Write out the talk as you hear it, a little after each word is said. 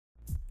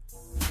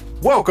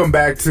Welcome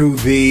back to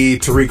the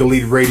Tariq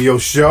Elite Radio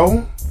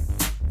Show.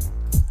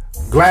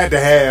 Glad to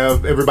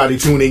have everybody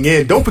tuning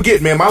in. Don't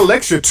forget, man, my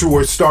lecture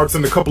tour starts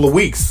in a couple of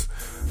weeks.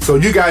 So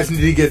you guys need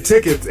to get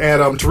tickets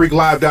at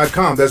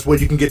TariqLive.com. That's where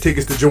you can get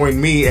tickets to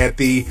join me at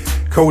the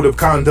Code of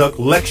Conduct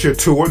lecture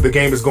tour. The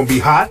game is going to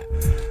be hot.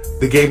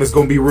 The game is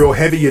going to be real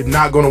heavy. You're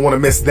not going to want to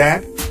miss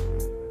that.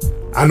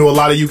 I know a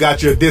lot of you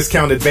got your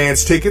discount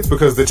advance tickets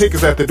because the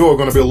tickets at the door are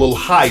going to be a little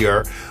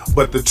higher.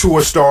 But the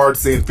tour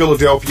starts in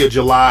Philadelphia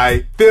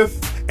July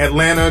 5th,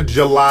 Atlanta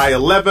July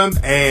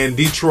 11th, and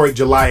Detroit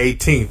July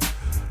 18th.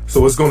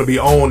 So it's going to be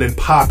on and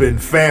poppin'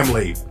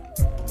 family.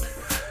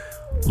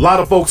 A lot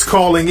of folks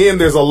calling in.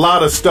 There's a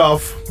lot of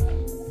stuff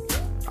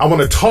I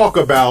want to talk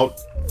about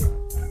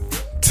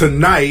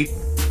tonight.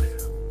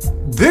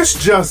 This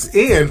just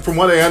in, from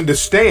what I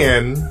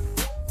understand,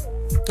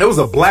 there was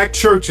a black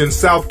church in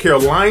South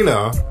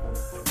Carolina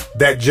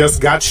that just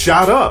got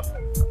shot up.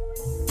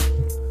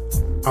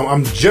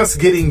 I'm just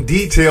getting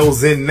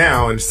details in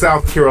now. In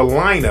South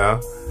Carolina,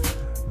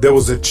 there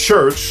was a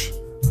church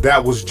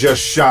that was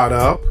just shot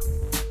up.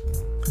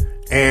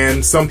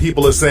 And some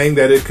people are saying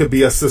that it could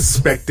be a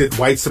suspected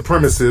white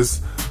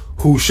supremacist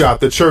who shot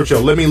the church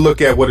up. Let me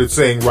look at what it's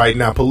saying right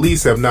now.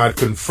 Police have not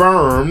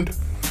confirmed.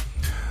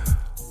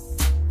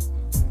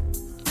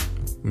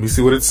 Let me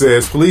see what it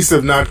says. Police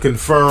have not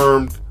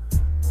confirmed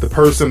the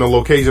person or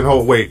location.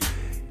 Hold, wait.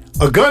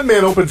 A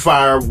gunman opened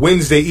fire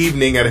Wednesday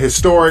evening at a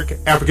historic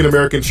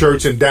African-American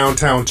church in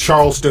downtown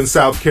Charleston,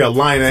 South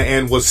Carolina,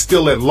 and was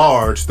still at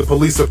large, the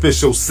police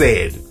official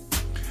said.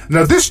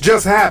 Now, this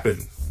just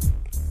happened.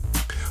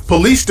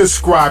 Police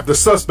described the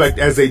suspect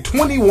as a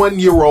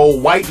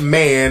 21-year-old white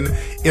man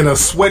in a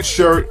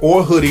sweatshirt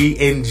or hoodie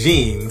and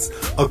jeans,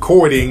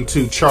 according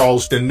to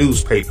Charleston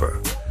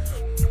newspaper.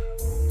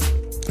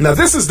 Now,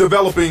 this is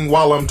developing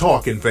while I'm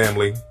talking,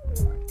 family.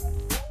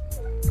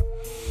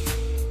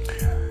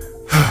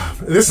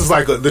 This is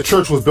like the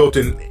church was built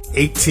in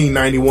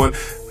 1891.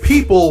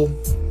 People,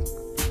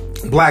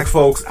 black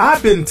folks,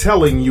 I've been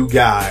telling you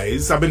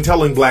guys, I've been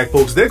telling black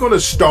folks, they're going to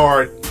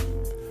start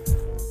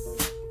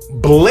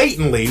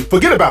blatantly,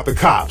 forget about the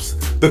cops.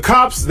 The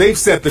cops, they've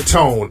set the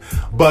tone.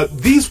 But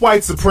these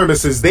white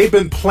supremacists, they've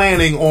been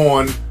planning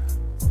on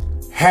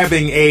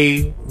having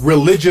a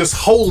religious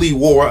holy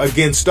war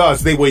against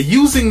us. They were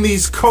using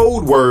these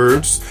code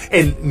words,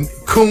 and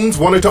Coons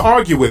wanted to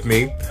argue with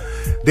me.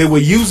 They were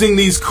using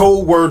these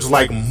code words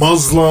like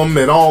Muslim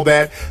and all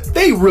that.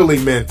 They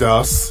really meant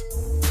us.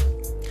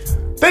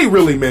 They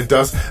really meant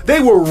us.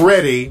 They were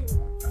ready,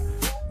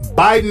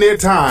 biding their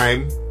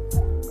time,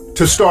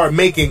 to start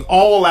making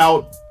all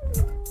out,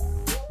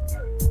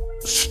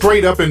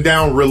 straight up and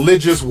down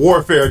religious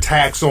warfare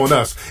attacks on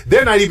us.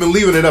 They're not even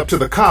leaving it up to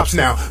the cops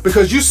now.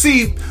 Because you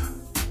see,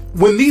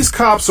 when these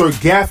cops are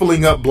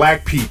gaffling up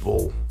black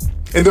people,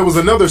 and there was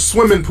another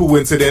swimming pool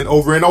incident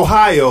over in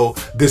Ohio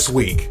this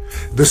week.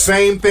 The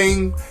same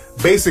thing,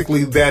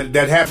 basically, that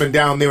happened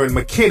down there in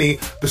McKinney,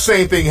 the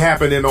same thing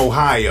happened in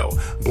Ohio.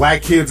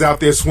 Black kids out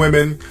there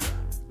swimming.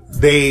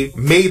 They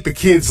made the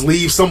kids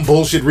leave. Some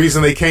bullshit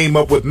reason they came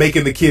up with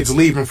making the kids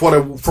leave. And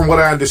from what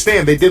I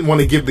understand, they didn't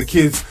want to give the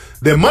kids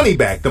their money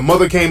back. The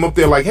mother came up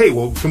there like, hey,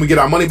 well, can we get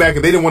our money back?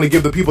 And they didn't want to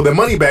give the people their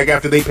money back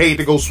after they paid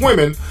to go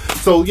swimming.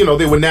 So, you know,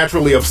 they were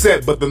naturally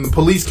upset. But then the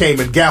police came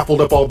and gaffled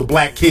up all the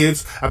black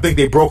kids. I think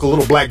they broke a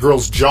little black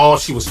girl's jaw.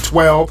 She was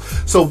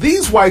 12. So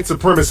these white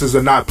supremacists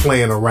are not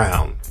playing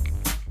around.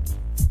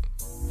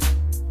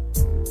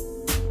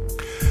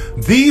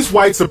 These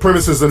white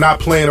supremacists are not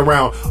playing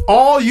around.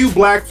 All you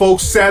black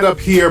folks sat up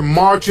here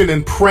marching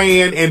and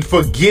praying and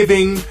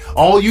forgiving,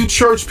 all you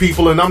church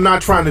people, and I'm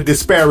not trying to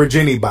disparage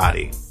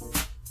anybody.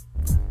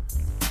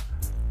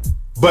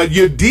 But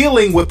you're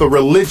dealing with the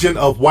religion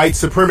of white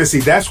supremacy.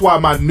 That's why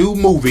my new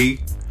movie,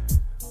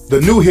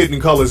 the new Hidden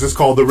Colors, is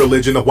called The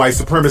Religion of White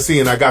Supremacy.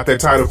 And I got that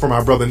title from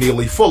my brother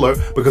Neely Fuller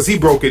because he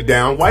broke it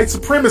down. White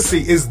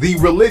supremacy is the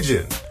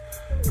religion.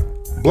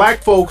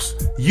 Black folks,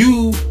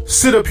 you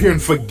sit up here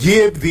and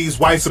forgive these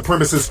white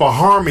supremacists for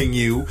harming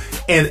you.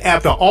 And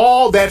after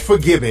all that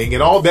forgiving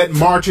and all that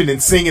marching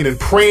and singing and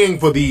praying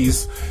for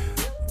these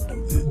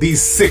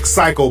sick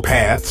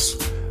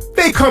psychopaths,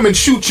 they come and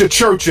shoot your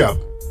church up.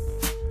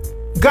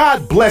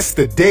 God bless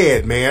the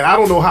dead, man. I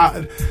don't know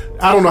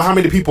how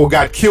many people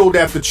got killed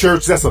at the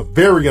church. That's a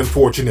very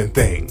unfortunate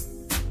thing.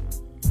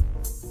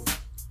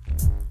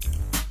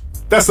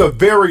 That's a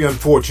very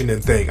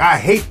unfortunate thing. I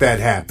hate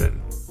that happened.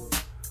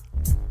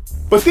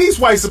 But these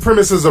white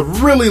supremacists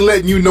are really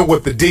letting you know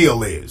what the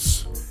deal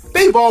is.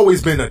 They've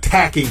always been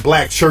attacking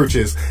black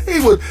churches.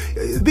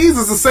 These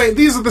are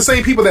the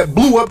same people that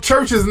blew up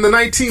churches in the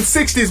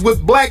 1960s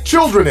with black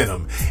children in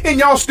them. And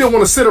y'all still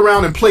want to sit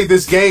around and play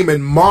this game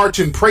and march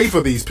and pray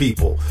for these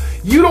people.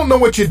 You don't know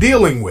what you're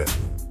dealing with.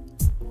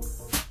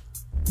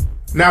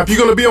 Now, if you're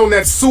going to be on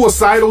that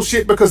suicidal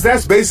shit, because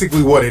that's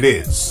basically what it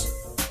is.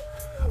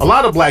 A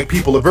lot of black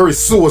people are very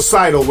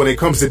suicidal when it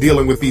comes to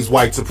dealing with these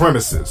white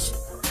supremacists.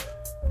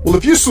 Well,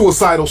 if you're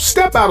suicidal,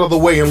 step out of the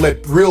way and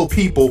let real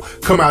people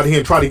come out here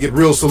and try to get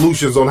real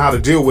solutions on how to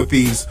deal with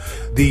these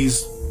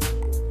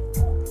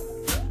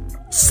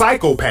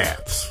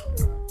psychopaths.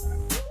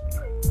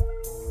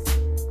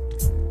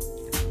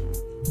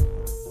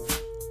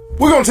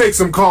 We're going to take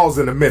some calls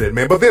in a minute,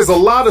 man, but there's a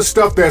lot of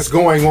stuff that's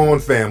going on,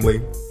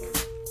 family.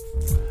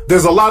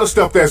 There's a lot of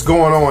stuff that's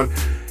going on.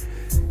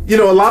 You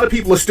know, a lot of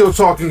people are still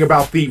talking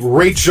about the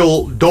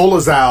Rachel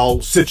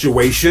Dolezal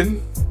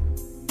situation.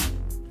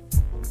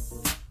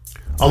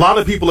 A lot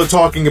of people are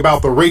talking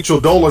about the Rachel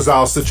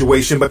Dolezal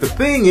situation, but the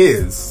thing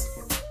is,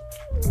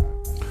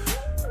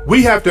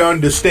 we have to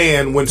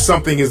understand when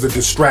something is a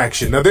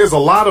distraction. Now, there's a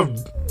lot of,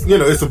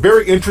 it's a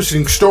very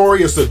interesting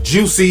story. It's a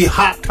juicy,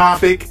 hot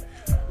topic.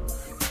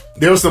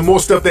 There's some more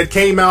stuff that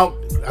came out,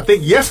 I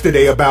think,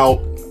 yesterday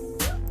about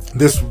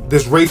this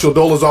Rachel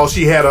Dolezal.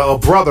 She had a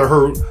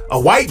brother, a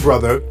white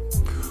brother,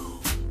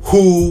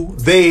 who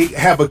they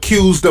have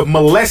accused of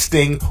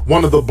molesting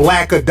one of the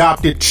black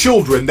adopted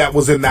children that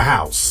was in the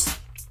house.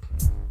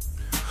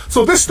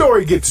 So this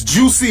story gets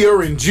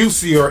juicier and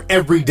juicier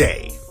every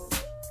day.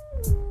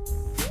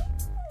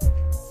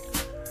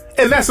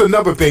 And that's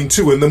another thing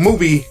too. In the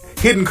movie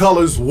Hidden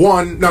Colors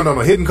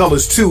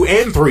 2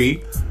 and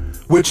 3,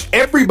 which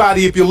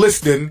everybody, if you're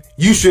listening,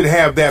 you should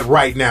have that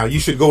right now. You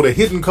should go to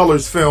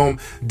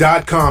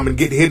hiddencolorsfilm.com and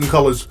get Hidden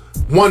Colors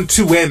 1,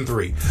 2, and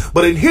 3.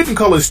 But in Hidden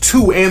Colors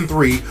 2 and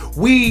 3,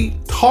 we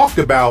talked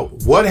about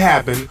what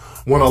happened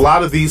when a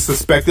lot of these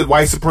suspected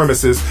white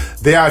supremacists,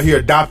 they're out here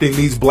adopting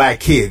these black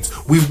kids.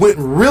 We went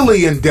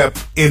really in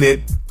depth in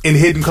it in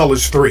Hidden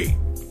Colors 3.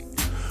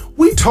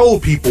 We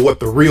told people what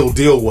the real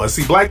deal was.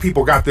 See, black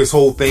people got this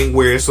whole thing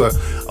where it's a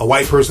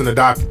white person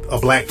adopt a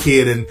black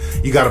kid and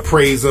you got to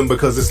praise them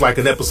because it's like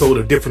an episode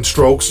of Different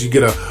Strokes. You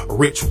get a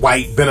rich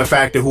white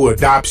benefactor who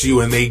adopts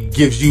you and they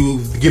give you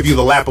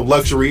the lap of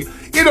luxury.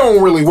 It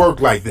don't really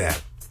work like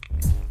that.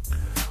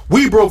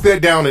 We broke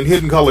that down in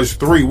Hidden Colors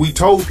 3. We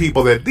told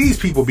people that these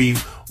people be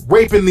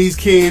raping these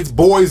kids,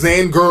 boys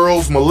and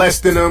girls,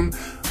 molesting them,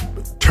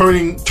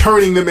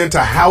 turning them into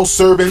house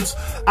servants.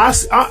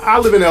 I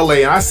live in LA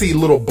and I see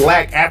little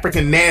black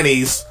African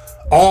nannies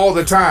all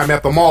the time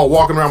at the mall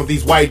walking around with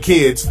these white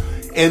kids.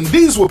 And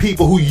these were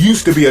people who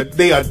used to be,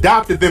 they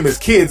adopted them as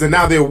kids and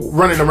now they're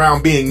running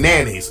around being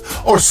nannies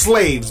or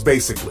slaves,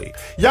 basically.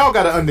 Y'all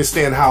got to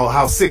understand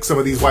how sick some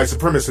of these white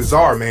supremacists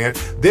are, man.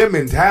 Their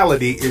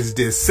mentality is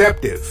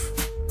deceptive.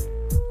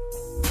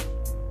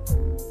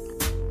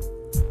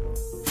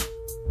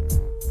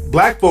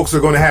 Black folks are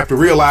going to have to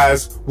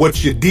realize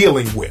what you're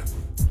dealing with.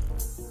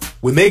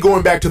 When they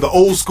going back to the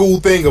old school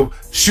thing of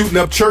shooting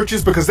up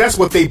churches, because that's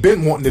what they've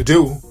been wanting to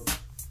do.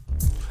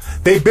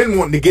 They've been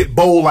wanting to get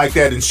bold like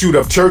that and shoot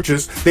up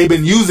churches. They've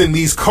been using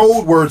these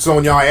code words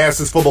on y'all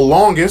asses for the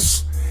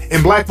longest,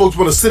 and black folks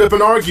want to sit up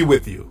and argue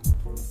with you.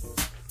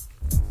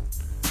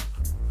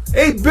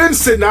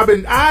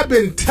 I've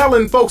been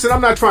telling folks, and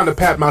I'm not trying to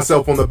pat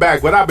myself on the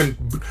back, but I've been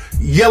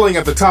yelling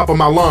at the top of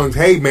my lungs,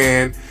 hey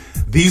man,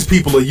 these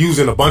people are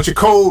using a bunch of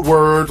code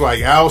words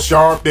like Al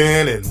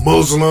Sharpton and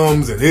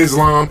Muslims and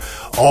Islam.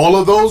 All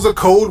of those are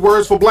code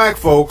words for black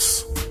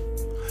folks.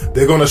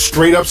 They're going to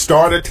straight up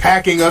start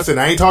attacking us. And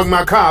I ain't talking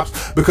about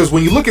cops, because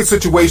when you look at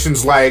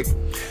situations like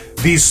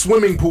these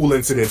swimming pool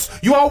incidents,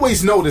 you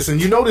always notice, and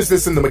you notice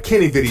this in the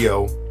McKinney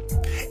video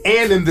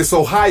and in this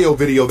Ohio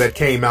video that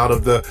came out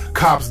of the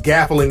cops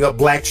gaffling up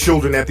black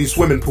children at these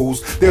swimming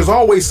pools, there's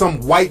always some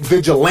white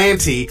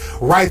vigilante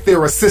right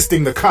there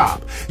assisting the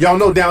cop. Y'all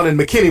know down in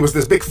McKinney was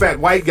this big fat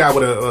white guy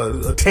with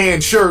a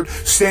tan shirt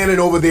standing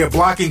over there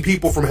blocking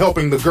people from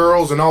helping the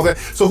girls and all that.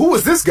 So who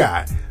was this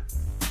guy?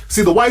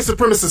 See, the white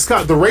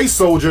supremacist, the race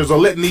soldiers are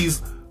letting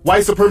these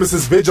white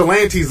supremacist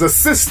vigilantes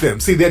assist them.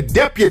 See, they're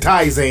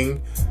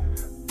deputizing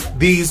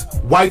these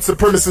white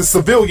supremacist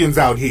civilians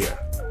out here.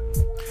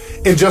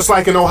 And just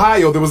like in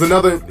Ohio, there was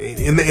another,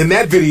 in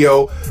that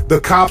video,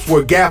 the cops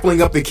were gaffling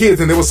up the kids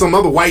and there was some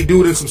other white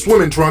dude in some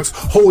swimming trunks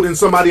holding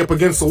somebody up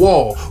against the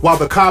wall while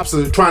the cops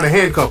are trying to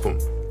handcuff them.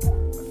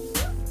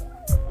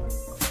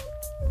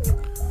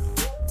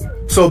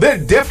 So they're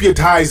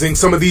deputizing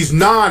some of these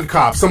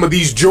non-cops, some of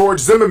these George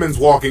Zimmermans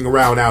walking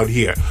around out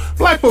here.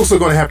 Black folks are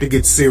going to have to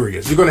get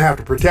serious. You're going to have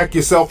to protect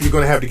yourself. You're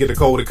going to have to get a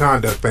code of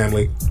conduct,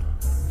 family.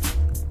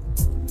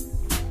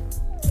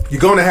 You're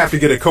going to have to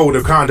get a code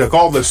of conduct.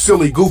 All the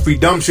silly, goofy,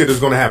 dumb shit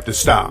is going to have to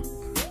stop.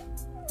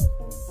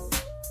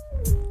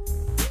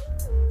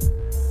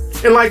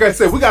 And like I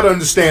said, we got to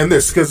understand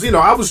this because,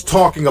 I was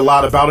talking a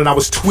lot about it. And I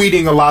was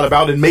tweeting a lot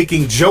about it and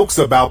making jokes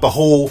about the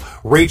whole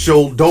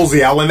Rachel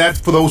Dolezal. And that's,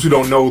 for those who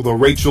don't know, the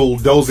Rachel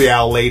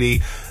Dolezal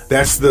lady.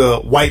 That's the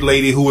white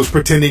lady who was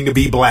pretending to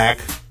be black.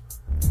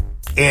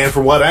 And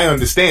from what I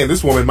understand,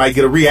 this woman might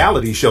get a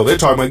reality show. They're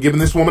talking about giving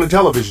this woman a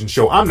television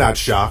show. I'm not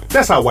shocked.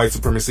 That's how white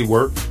supremacy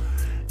works.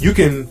 You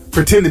can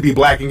pretend to be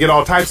black and get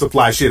all types of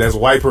fly shit as a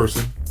white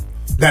person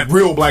that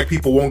real black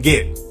people won't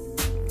get.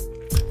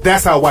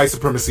 That's how white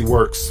supremacy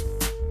works.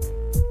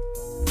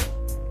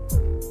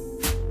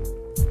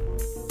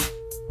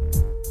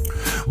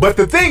 But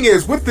the thing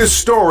is, with this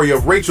story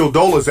of Rachel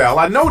Dolezal,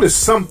 I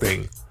noticed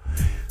something.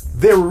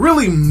 They're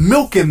really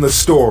milking the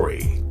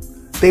story.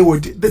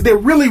 They're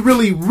really,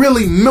 really,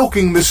 really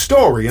milking the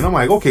story. And I'm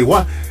like, okay,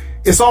 what?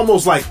 it's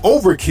almost like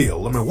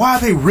overkill. I mean, why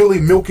are they really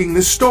milking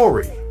this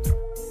story?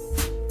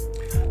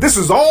 This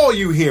is all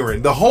you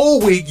hearing. The whole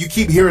week you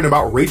keep hearing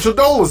about Rachel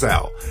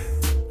Dolezal.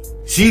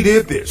 She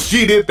did this,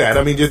 she did that.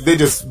 I mean, they're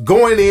just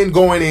going in.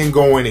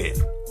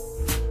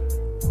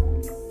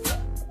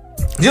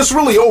 Just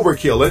really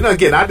overkill. And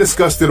again, I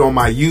discussed it on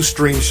my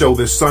Ustream show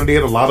this Sunday,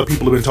 and a lot of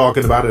people have been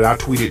talking about it. I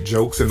tweeted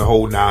jokes and the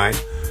whole nine.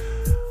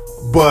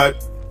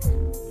 But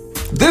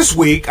this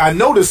week, I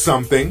noticed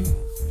something.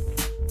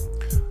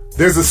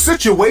 There's a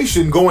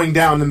situation going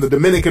down in the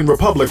Dominican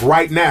Republic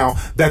right now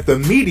that the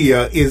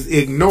media is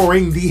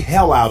ignoring the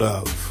hell out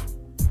of.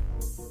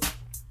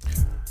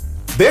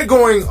 They're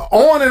going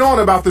on and on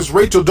about this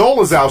Rachel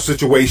Dolezal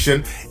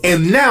situation,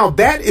 and now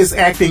that is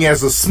acting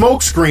as a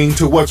smokescreen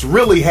to what's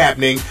really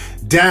happening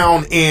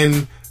down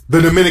in the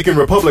Dominican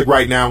Republic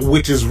right now,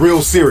 which is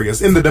real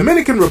serious. In the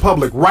Dominican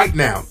Republic right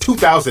now,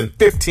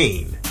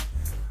 2015,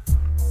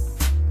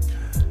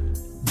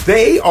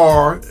 they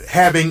are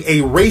having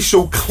a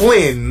racial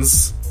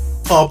cleanse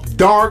of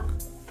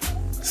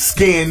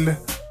dark-skinned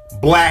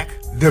black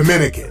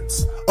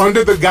Dominicans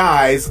under the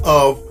guise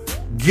of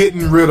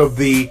getting rid of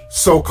the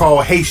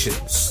so-called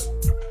Haitians.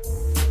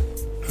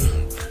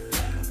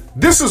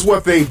 This is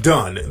what they've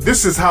done.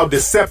 This is how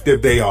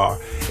deceptive they are.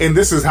 And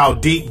this is how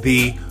deep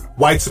the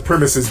white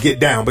supremacists get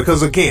down.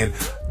 Because again,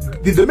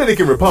 the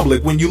Dominican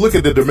Republic, when you look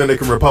at the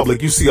Dominican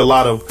Republic, you see a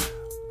lot of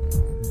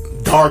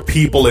dark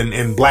people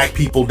and black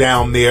people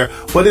down there.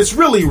 But it's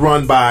really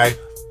run by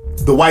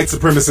the white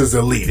supremacist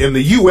elite. And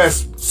the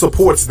U.S.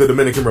 supports the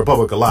Dominican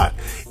Republic a lot.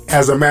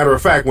 As a matter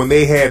of fact, when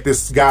they had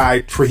this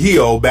guy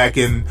Trujillo back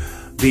in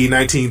the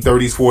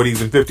 1930s,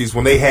 40s, and 50s,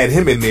 when they had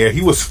him in there,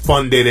 he was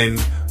funded and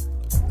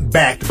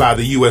backed by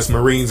the U.S.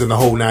 Marines and the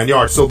whole nine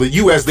yards. So the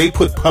U.S., they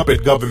put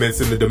puppet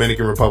governments in the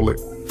Dominican Republic.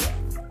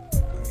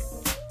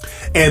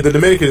 And the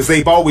Dominicans,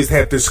 they've always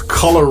had this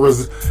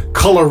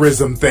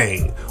colorism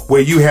thing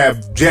where you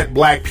have jet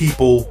black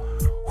people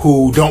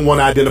who don't want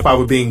to identify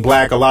with being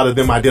black. A lot of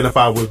them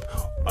identify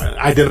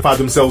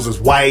themselves as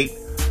white.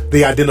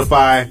 They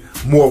identify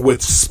more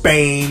with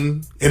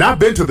Spain. And I've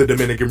been to the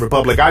Dominican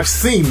Republic. I've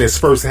seen this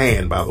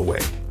firsthand, by the way.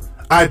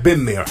 I've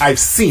been there. I've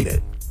seen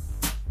it.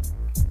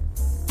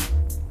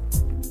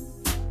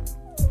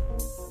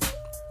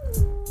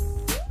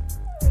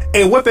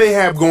 And what they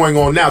have going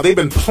on now, they've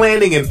been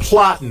planning and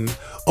plotting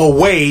a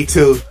way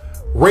to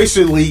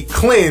racially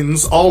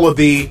cleanse all of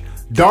the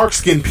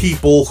dark-skinned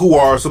people who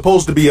are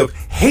supposed to be of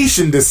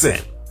Haitian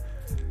descent.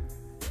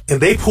 And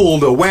they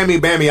pulled a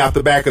whammy-bammy out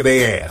the back of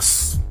their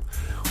ass.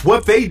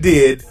 What they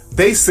did,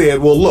 they said,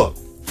 well, look,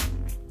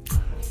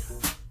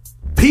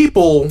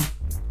 people,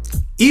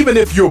 even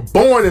if you're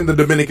born in the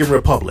Dominican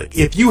Republic,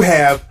 if you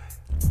have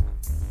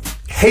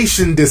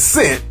Haitian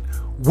descent,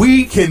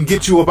 we can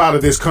get you up out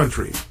of this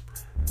country.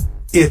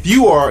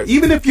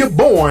 Even if you're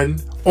born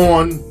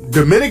on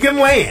Dominican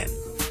land,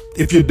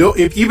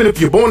 even if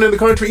you're born in the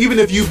country, even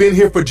if you've been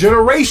here for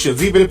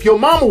generations, even if your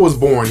mama was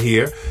born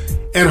here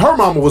and her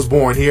mama was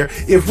born here,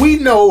 if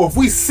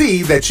we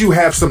see that you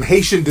have some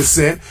Haitian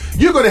descent,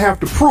 you're going to have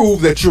to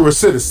prove that you're a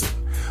citizen,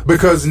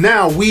 because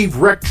now we've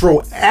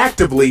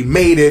retroactively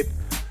made it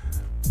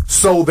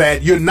so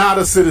that you're not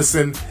a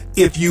citizen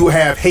if you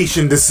have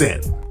Haitian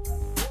descent.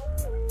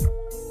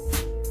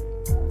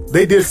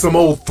 They did some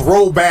old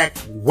throwback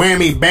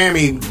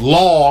whammy-bammy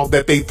law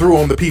that they threw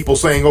on the people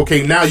saying,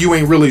 okay, now you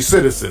ain't really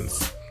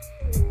citizens.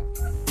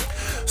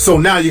 So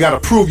now you got to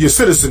prove your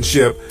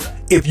citizenship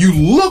if you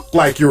look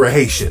like you're a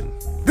Haitian.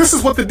 This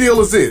is what the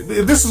deal is.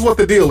 This is what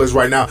the deal is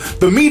right now.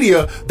 The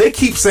media, they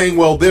keep saying,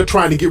 well, they're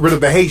trying to get rid of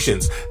the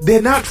Haitians.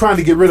 They're not trying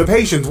to get rid of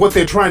Haitians. What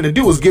they're trying to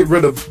do is get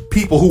rid of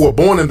people who were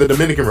born in the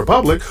Dominican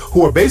Republic,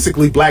 who are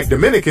basically black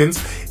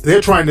Dominicans. They're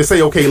trying to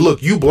say, okay,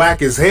 look, you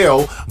black as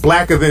hell,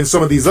 blacker than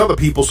some of these other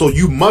people, so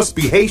you must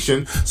be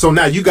Haitian. So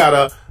now you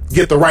gotta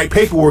get the right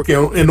paperwork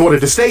in order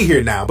to stay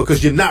here now,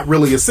 because you're not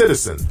really a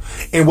citizen.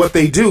 And what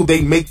they do,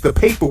 they make the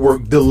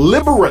paperwork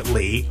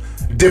deliberately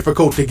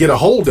difficult to get a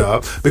hold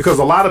of, because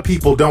a lot of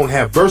people don't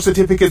have birth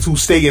certificates who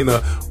stay in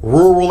the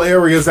rural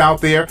areas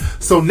out there.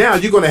 So now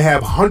you're going to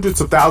have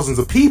hundreds of thousands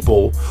of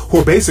people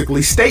who are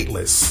basically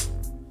stateless,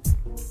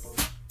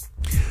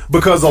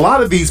 because a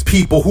lot of these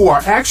people who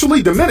are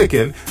actually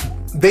Dominican,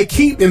 they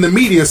keep in the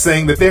media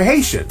saying that they're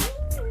Haitian.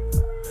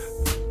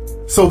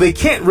 So they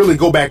can't really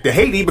go back to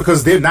Haiti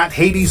because they're not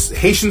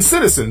Haitian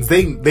citizens.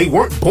 They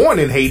weren't born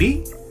in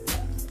Haiti.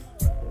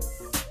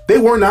 They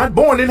were not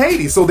born in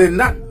Haiti, so they're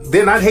not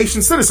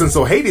Haitian citizens.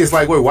 So Haiti is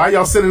like, wait, why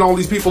y'all sending all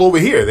these people over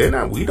here?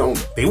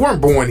 They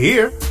weren't born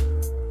here.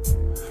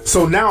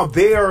 So now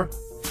they're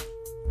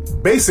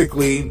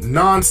basically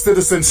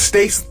non-citizen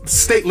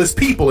stateless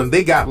people, and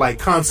they got like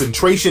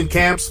concentration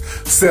camps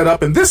set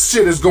up, and this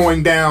shit is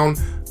going down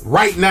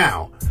right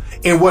now.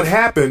 And what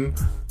happened,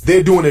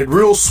 they're doing it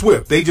real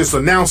swift. They just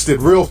announced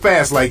it real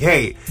fast, like,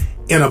 hey,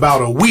 in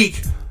about a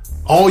week,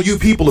 all you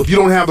people, if you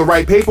don't have the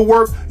right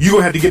paperwork, you're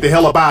gonna have to get the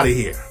hell up out of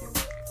here.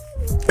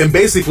 And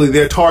basically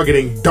they're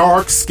targeting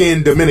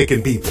dark-skinned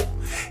Dominican people,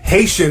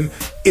 Haitian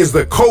is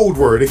the code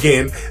word.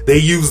 Again, they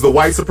use the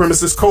white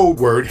supremacist code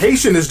word.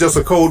 Haitian is just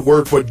a code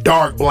word for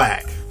dark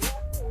black.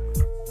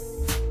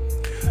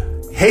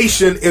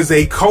 Haitian is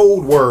a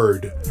code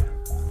word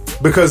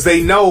because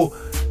they know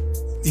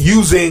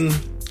using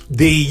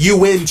the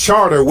UN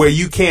charter where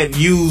you can't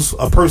use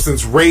a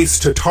person's race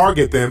to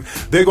target them,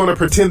 they're going to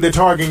pretend they're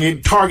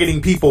targeting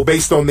people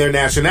based on their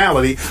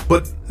nationality,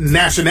 but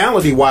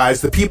nationality-wise,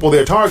 the people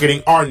they're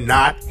targeting are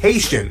not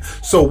Haitian.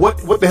 So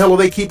what the hell do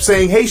they keep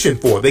saying Haitian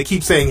for? They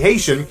keep saying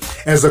Haitian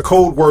as a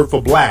code word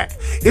for black.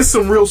 It's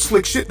some real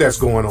slick shit that's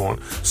going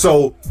on.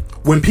 So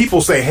when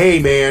people say,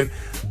 hey man,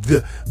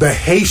 the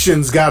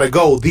Haitians gotta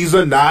go, these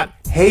are not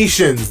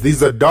Haitians.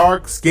 These are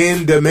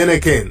dark-skinned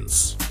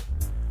Dominicans.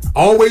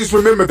 Always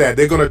remember that.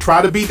 They're going to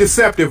try to be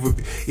deceptive.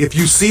 If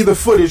you see the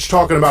footage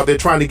talking about they're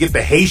trying to get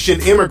the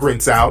Haitian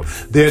immigrants out,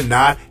 they're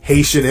not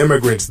Haitian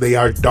immigrants. They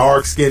are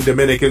dark-skinned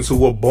Dominicans who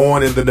were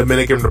born in the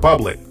Dominican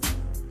Republic.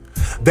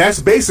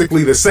 That's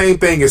basically the same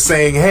thing as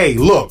saying, hey,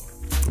 look,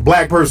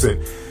 black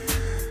person,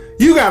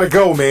 you got to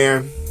go,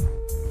 man.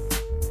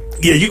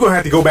 Yeah, you're going to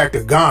have to go back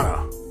to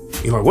Ghana.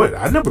 You're like, what?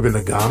 I've never been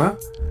to Ghana.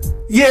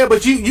 Yeah,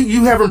 but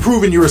you haven't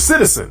proven you're a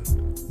citizen.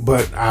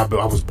 But I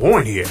was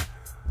born here.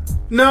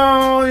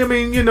 No, I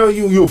mean,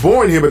 you were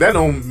born here, but that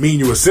don't mean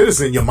you're a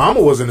citizen. Your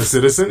mama wasn't a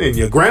citizen and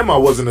your grandma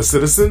wasn't a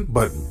citizen,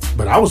 but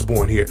I was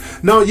born here.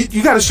 No,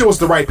 you got to show us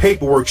the right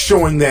paperwork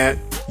showing that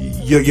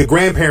your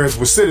grandparents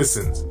were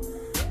citizens.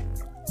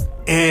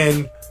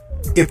 And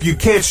if you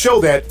can't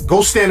show that,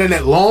 go stand in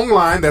that long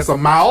line that's a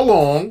mile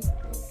long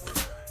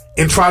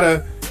and try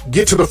to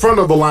get to the front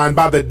of the line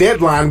by the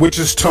deadline, which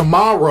is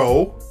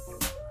tomorrow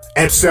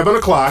at 7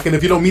 o'clock. And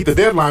if you don't meet the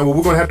deadline, well,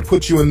 we're going to have to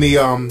put you in the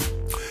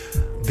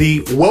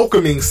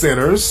welcoming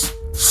centers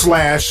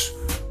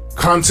 /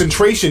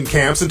 concentration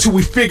camps until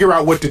we figure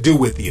out what to do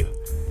with you.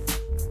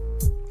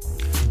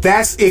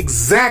 That's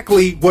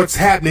exactly what's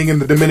happening in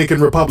the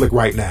Dominican Republic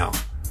right now.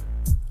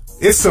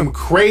 It's some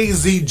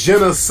crazy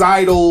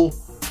genocidal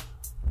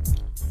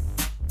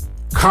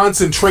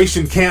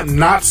concentration camp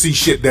Nazi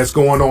shit that's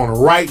going on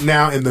right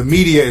now, and the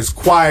media is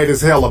quiet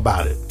as hell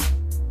about it.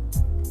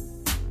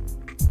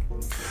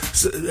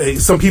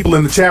 Some people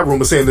in the chat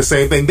room are saying the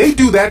same thing. They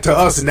do that to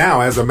us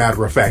now, as a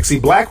matter of fact. See,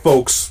 black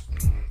folks,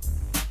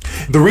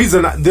 the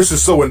reason this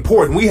is so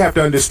important, we have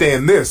to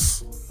understand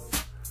this.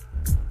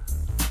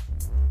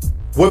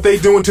 What they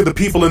doing to the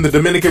people in the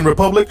Dominican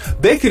Republic,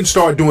 they can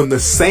start doing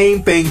the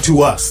same thing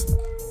to us.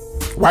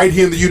 Right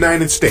here in the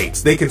United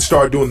States, they can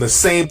start doing the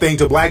same thing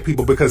to black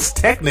people because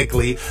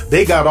technically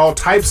they got all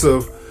types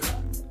of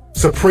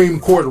Supreme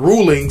Court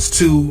rulings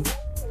to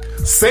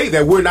say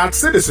that we're not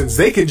citizens.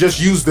 They can just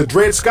use the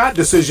Dred Scott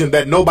decision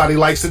that nobody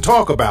likes to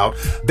talk about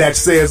that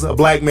says a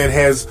black man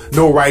has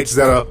no rights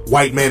that a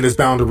white man is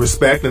bound to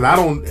respect. And I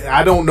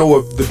don't know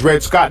if the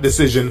Dred Scott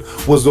decision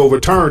was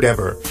overturned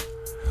ever.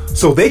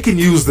 So they can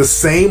use the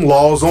same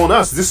laws on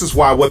us. This is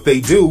why what they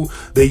do,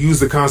 they use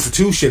the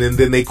Constitution and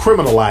then they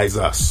criminalize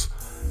us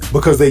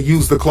because they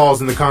use the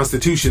clause in the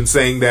Constitution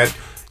saying that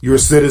you're a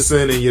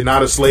citizen and you're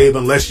not a slave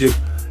unless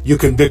you're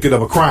convicted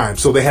of a crime.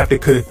 So they have to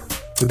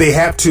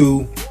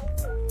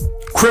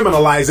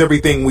criminalize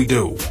everything we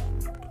do.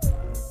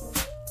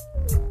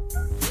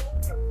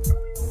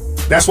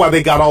 That's why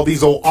they got all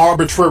these old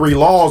arbitrary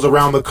laws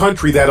around the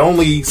country that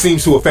only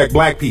seems to affect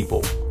black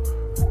people.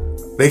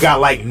 They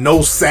got like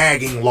no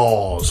sagging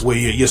laws where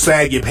you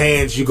sag your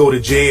pants, you go to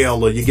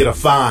jail or you get a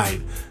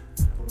fine.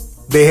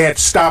 They had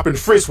stop and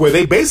frisk where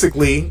they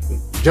basically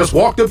just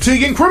walked up to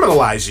you and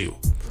criminalized you.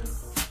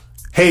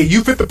 Hey,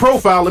 you fit the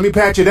profile, let me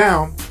pat you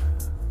down.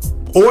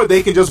 Or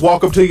they can just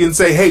walk up to you and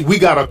say, hey, we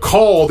got a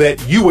call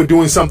that you were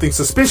doing something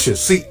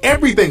suspicious. See,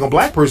 everything a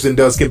black person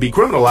does can be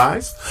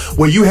criminalized.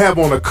 Well, you have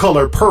on a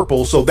color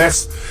purple, so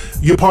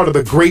you're part of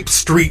the Grape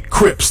Street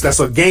Crips.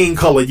 That's a gang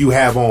color you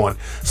have on.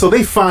 So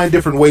they find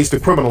different ways to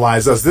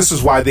criminalize us. This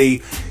is why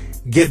they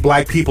get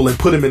black people and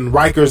put them in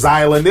Rikers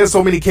Island. There's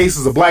so many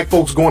cases of black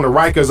folks going to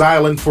Rikers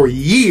Island for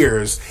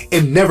years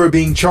and never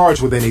being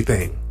charged with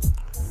anything.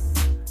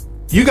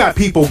 You got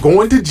people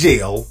going to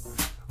jail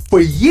for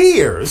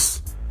years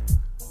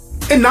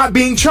and not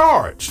being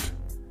charged.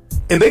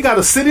 And they got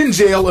to sit in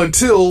jail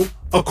until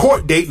a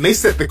court date, and they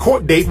set the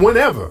court date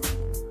whenever.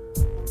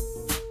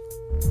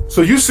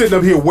 So you're sitting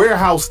up here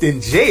warehoused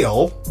in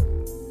jail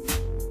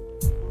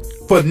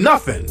for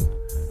nothing.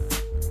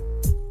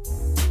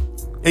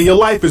 And your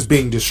life is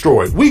being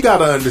destroyed. We got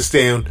to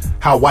understand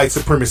how white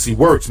supremacy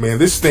works, man.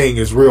 This thing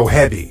is real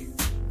heavy.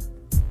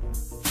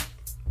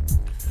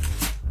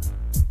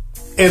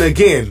 And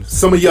again,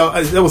 some of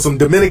y'all, there was some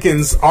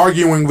Dominicans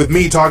arguing with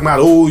me talking about,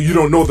 oh, you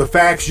don't know the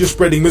facts, you're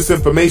spreading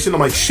misinformation.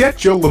 I'm like,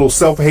 shut your little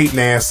self-hating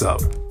ass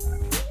up.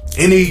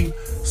 Any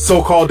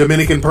so-called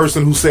Dominican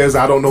person who says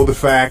I don't know the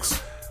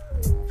facts,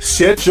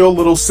 shut your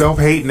little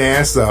self-hating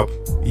ass up.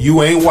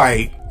 You ain't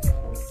white.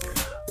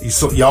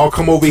 So y'all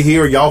come over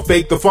here, y'all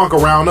fake the funk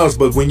around us,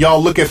 but when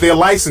y'all look at their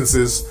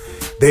licenses,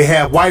 they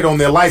have white on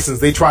their license.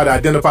 They try to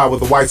identify with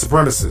the white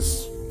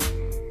supremacists.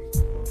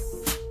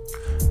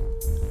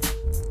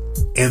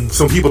 And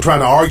some people trying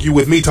to argue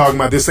with me talking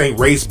about this ain't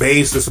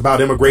race-based, it's about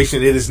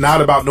immigration. It is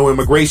not about no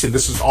immigration.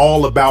 This is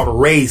all about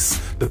race.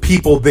 The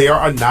people there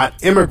are not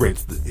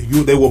immigrants.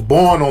 They were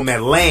born on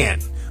that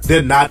land.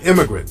 They're not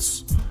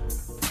immigrants.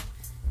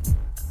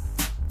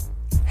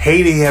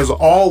 Haiti has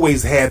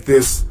always had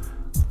this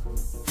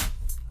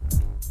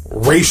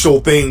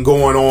racial thing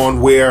going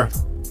on where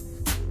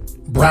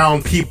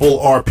brown people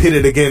are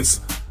pitted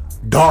against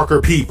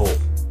darker people.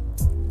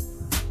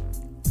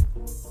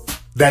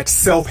 That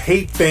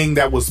self-hate thing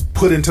that was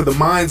put into the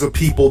minds of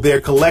people there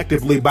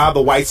collectively by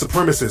the white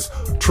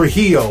supremacists.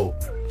 Trujillo,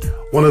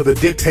 one of the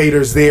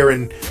dictators there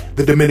in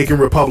the Dominican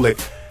Republic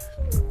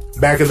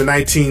back in the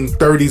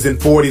 1930s and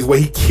 40s, where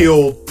he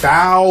killed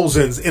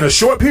thousands in a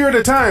short period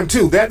of time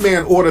too. That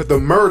man ordered the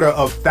murder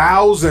of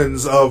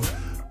thousands of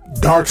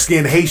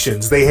dark-skinned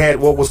Haitians. They had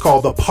what was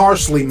called the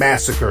Parsley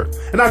Massacre.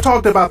 And I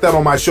talked about that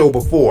on my show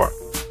before.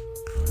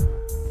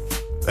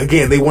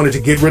 Again, they wanted to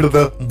get rid of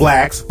the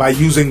blacks by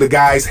using the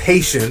guise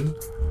Haitian.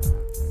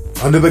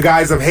 Under the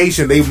guise of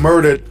Haitian, they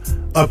murdered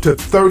up to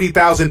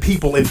 30,000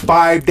 people in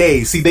 5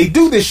 days. See, they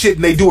do this shit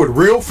and they do it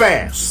real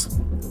fast.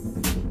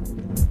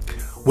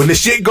 When the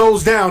shit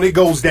goes down, it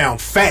goes down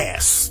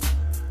fast.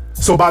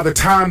 So by the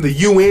time the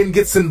UN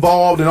gets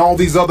involved and all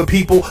these other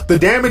people, the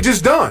damage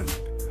is done.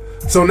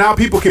 So now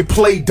people can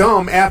play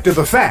dumb after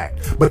the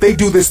fact. But they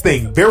do this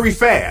thing very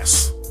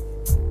fast.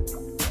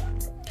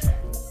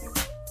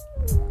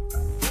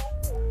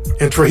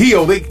 In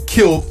Trujillo, they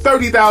killed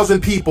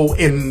 30,000 people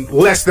in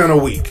less than a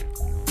week.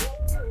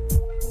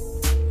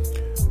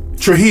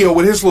 Trujillo,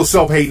 with his little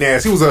self-hating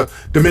ass, he was a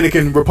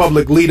Dominican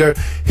Republic leader.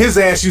 His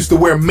ass used to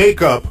wear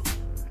makeup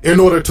in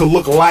order to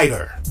look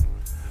lighter.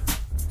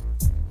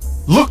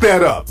 Look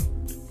that up.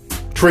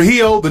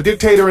 Trujillo, the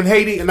dictator in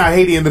Haiti, not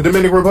Haiti, in the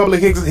Dominican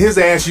Republic, his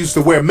ass used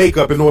to wear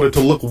makeup in order to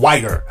look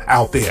whiter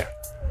out there.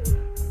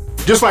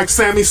 Just like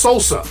Sammy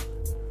Sosa.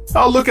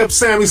 I'll look up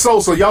Sammy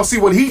Sosa. Y'all see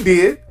what he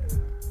did.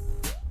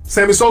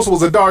 Sammy Sosa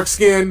was a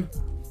dark-skinned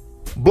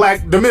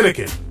black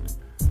Dominican.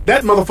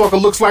 That motherfucker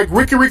looks like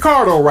Ricky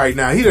Ricardo right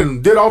now. He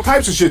done did all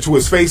types of shit to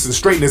his face and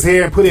straightened his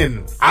hair and put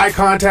in eye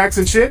contacts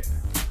and shit.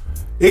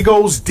 It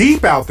goes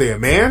deep out there,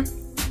 man.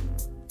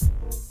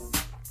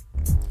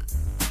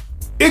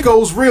 It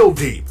goes real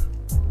deep.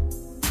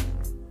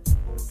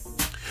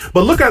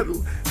 But look at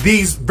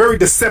these very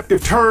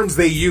deceptive terms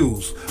they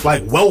use,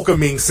 like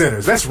welcoming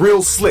centers. That's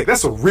real slick.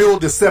 That's a real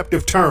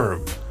deceptive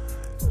term.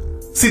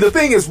 See, the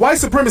thing is, white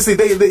supremacy,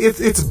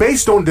 it's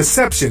based on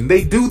deception.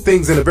 They do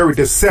things in a very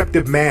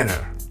deceptive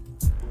manner.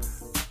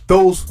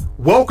 Those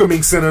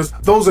welcoming centers,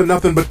 those are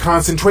nothing but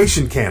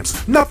concentration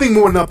camps. Nothing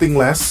more, nothing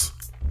less.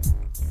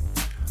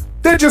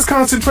 They're just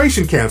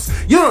concentration camps.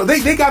 You know,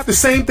 they got the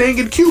same thing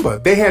in Cuba.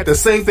 They had the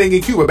same thing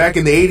in Cuba back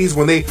in the 80s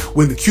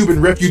when the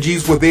Cuban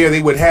refugees were there.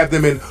 They would have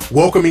them in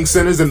welcoming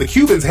centers, and the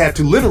Cubans had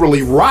to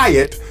literally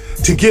riot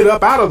to get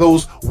up out of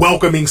those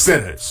welcoming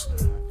centers.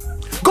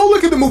 Go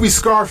look at the movie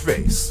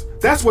Scarface.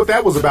 That's what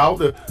that was about.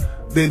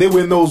 They were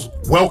in those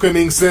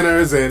welcoming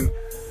centers, and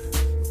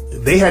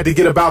they had to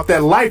get about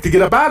that life to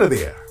get up out of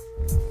there.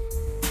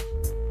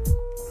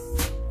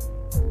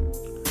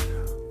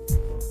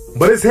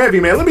 But it's heavy,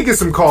 man. Let me get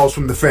some calls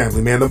from the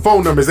family, man. The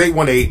phone number is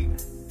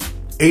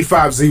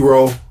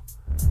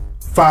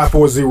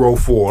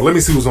 818-850-5404. Let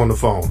me see who's on the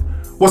phone.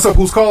 What's up?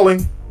 Who's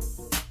calling?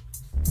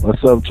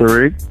 What's up,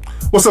 Tariq?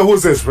 What's up?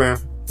 Who's this, man?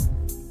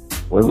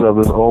 What's up?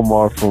 It's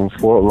Omar from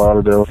Fort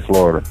Lauderdale,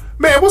 Florida.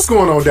 Man, what's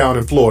going on down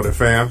in Florida,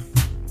 fam?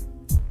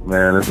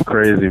 Man, it's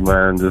crazy,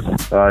 man.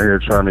 Just out here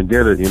trying to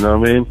get it, you know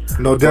what I mean?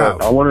 No doubt.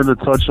 But I wanted to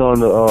touch on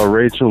the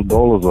Rachel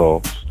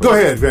Dolezal. Go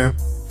ahead, man.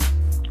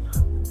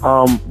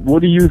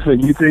 What do you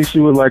think? You think she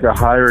was like a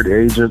hired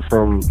agent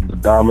from the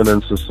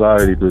dominant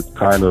society to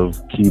kind of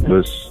keep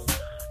us,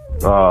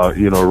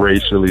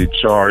 racially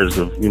charged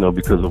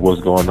because of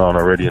what's going on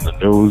already in the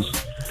news?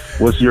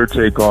 What's your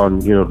take on,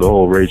 the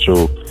whole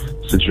Rachel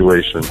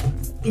situation?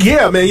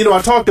 Yeah, man.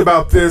 I talked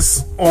about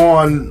this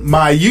on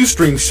my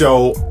Ustream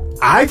show.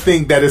 I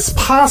think that it's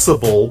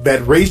possible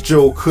that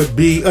Rachel could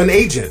be an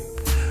agent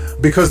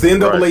because the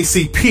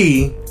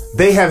NAACP,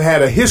 they have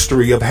had a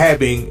history of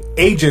having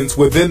agents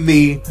within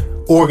the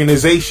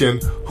organization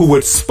who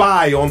would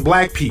spy on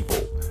black people.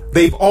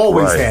 They've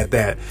always had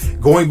that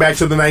going back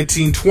to the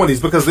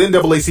 1920s because the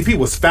NAACP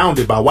was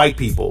founded by white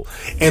people.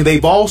 And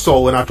they've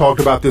also, and I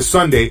talked about this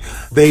Sunday,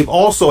 they've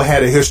also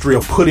had a history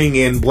of putting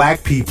in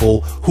black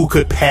people who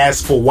could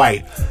pass for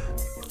white.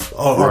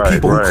 Or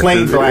people who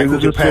claim black who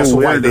could pass for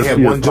white. They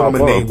had one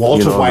gentleman named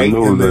Walter White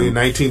in the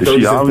 1930s and 40s.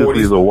 She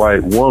obviously is a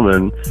white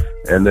woman,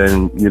 and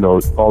then,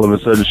 all of a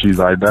sudden she's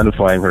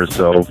identifying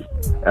herself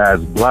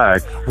as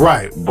black.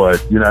 Right.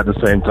 But, at the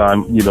same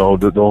time,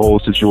 the whole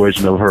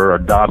situation of her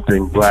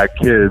adopting black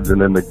kids and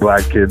then the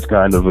black kids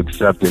kind of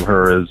accepting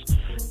her as,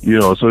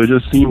 so it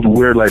just seemed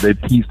weird, like they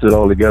pieced it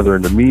all together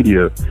in the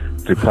media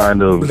to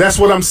kind of. That's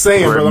what I'm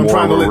saying, brother.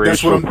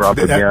 That's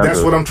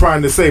what I'm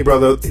trying to say,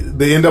 brother.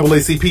 The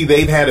NAACP,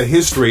 they've had a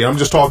history. I'm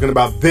just talking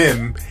about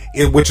them,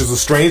 which is a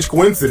strange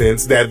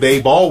coincidence that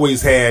they've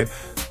always had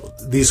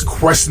these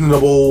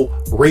questionable,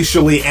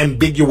 racially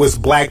ambiguous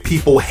black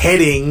people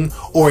heading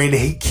or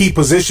in key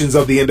positions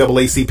of the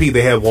NAACP.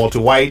 They had Walter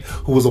White,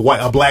 who was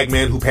a black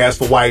man who passed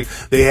for white.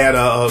 They had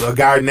a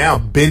guy now,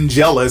 Ben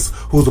Jealous,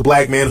 who's a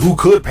black man who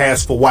could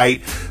pass for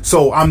white.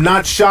 So I'm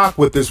not shocked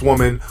with this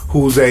woman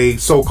who's a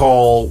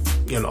so-called,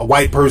 a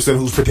white person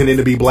who's pretending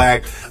to be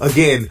black.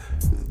 Again,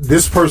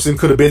 this person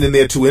could have been in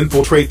there to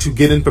infiltrate, to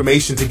get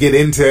information, to get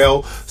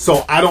intel.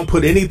 So I don't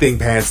put anything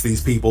past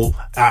these people.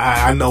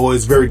 I know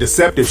it's very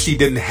deceptive. She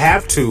didn't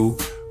have to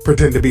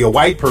pretend to be a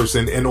white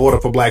person in order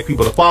for black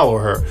people to follow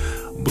her.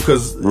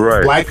 Because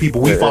black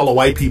people, we follow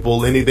white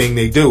people, anything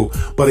they do.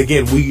 But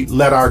again, we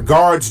let our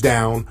guards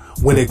down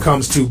when it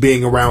comes to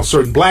being around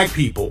certain black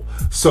people.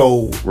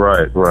 So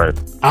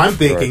I'm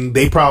thinking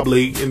they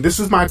probably, and this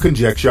is my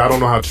conjecture, I don't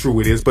know how true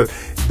it is, but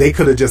they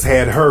could have just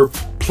had her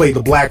play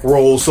the black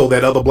role so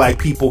that other black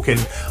people can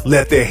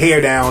let their hair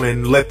down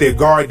and let their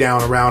guard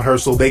down around her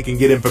so they can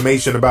get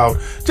information about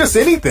just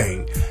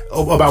anything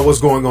about what's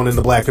going on in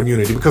the black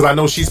community. Because I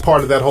know she's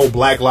part of that whole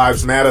Black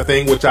Lives Matter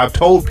thing, which I've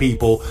told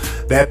people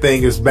that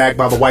thing is backed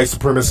by the white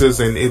supremacists,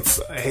 and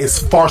it's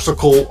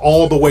farcical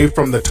all the way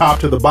from the top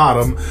to the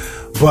bottom.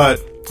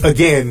 But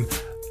again,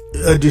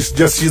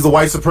 just she's a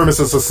white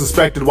supremacist, a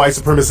suspected white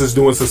supremacist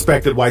doing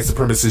suspected white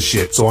supremacist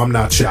shit. So I'm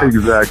not shocked.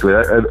 Exactly,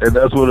 and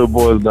that's what it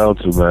boils down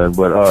to, man.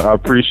 But I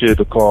appreciate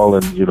the call,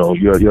 and you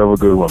have a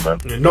good one,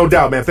 man. No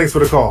doubt, man. Thanks for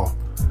the call.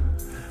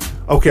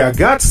 Okay, I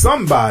got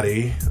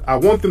somebody. I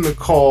want them to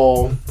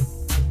call.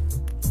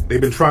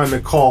 They've been trying to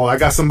call. I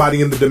got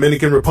somebody in the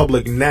Dominican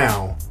Republic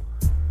now.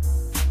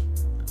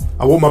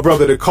 I want my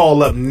brother to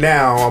call up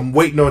now. I'm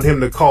waiting on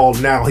him to call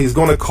now. He's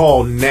going to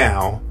call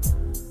now.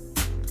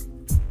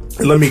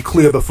 Let me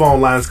clear the phone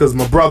lines because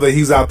my brother,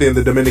 he's out there in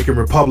the Dominican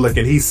Republic,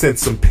 and he sent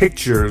some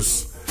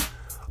pictures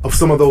of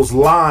some of those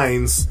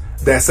lines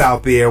that's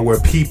out there where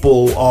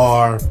people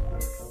are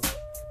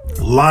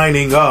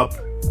lining up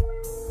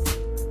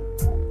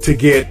to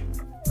get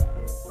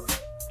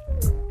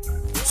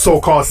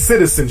so-called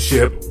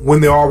citizenship when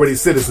they're already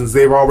citizens.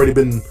 They've already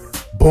been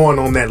born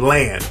on that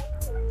land.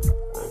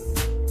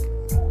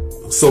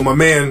 So my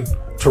man,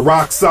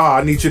 Tariq Nasheed,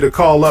 I need you to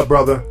call up,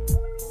 brother.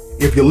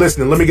 If you're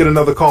listening, let me get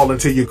another call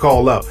until you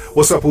call up.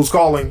 What's up? Who's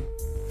calling?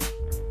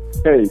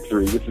 Hey,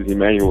 Tariq. This is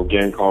Emmanuel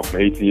again, calling from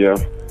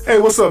ATL. Hey,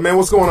 what's up, man?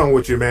 What's going on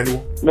with you,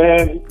 Emmanuel?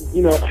 Man,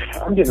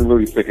 I'm getting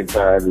really sick and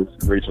tired of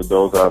this Rachel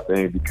Dolezal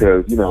thing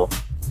because,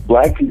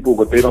 black people,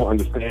 what they don't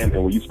understand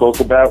and what you spoke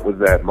about was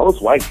that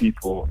most white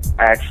people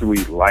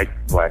actually like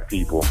black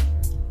people.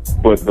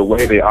 But the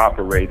way they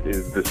operate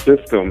is the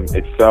system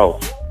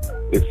itself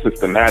is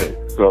systematic.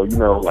 So,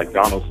 like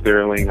Donald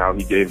Sterling, how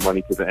he gave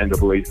money to the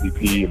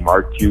NAACP,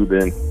 Mark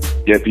Cuban,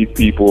 yet these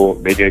people,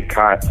 they get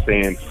caught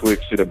saying slick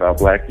shit about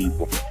black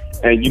people.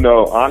 And,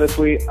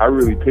 honestly, I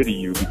really pity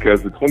you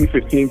because the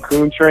 2015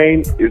 Coon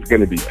Train is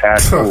going to be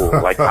past full.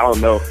 Like, I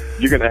don't know.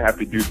 You're going to have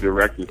to do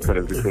director's cut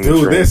of the Coon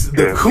Train. Dude,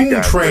 the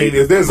Coon Train,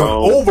 if there's an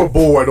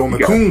overboard on the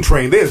Coon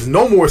Train, there's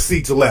no more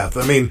seats left.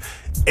 I mean,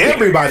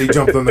 everybody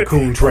jumped on the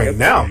Coon Train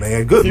now,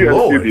 man. Good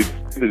Lord.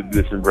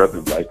 Edition, brother.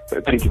 Like,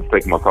 thank you for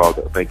taking my call,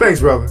 though. Thanks,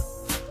 brother.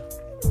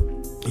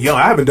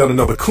 I haven't done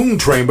another Coon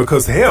Train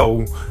because,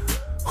 hell,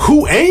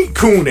 who ain't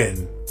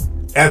cooning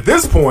at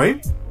this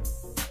point?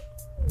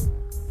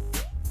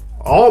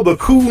 All the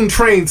Coon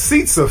Train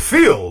seats are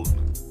filled.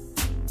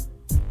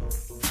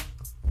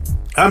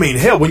 I mean,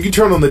 hell, when you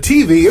turn on the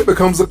TV, it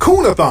becomes a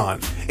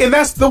Coonathon. And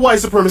that's the white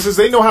supremacists.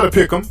 They know how to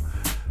pick them.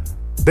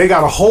 They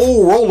got a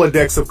whole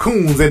Rolodex of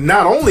coons. And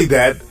not only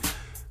that,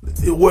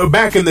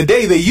 back in the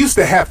day, they used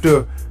to have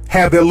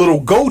their little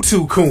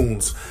go-to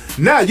coons.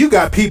 Now you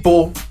got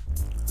people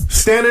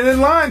standing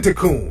in line to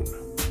coon.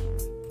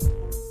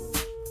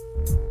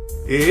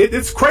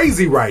 It's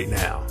crazy right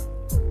now.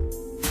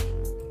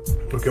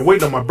 Okay,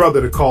 waiting on my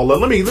brother to call up.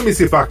 Let me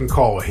see if I can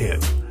call him.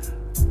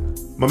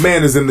 My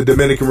man is in the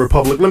Dominican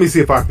Republic. Let me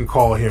see if I can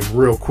call him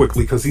real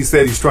quickly because he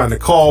said he's trying to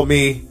call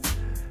me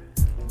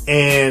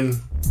and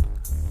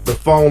the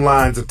phone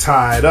lines are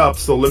tied up.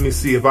 So let me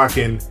see if I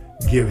can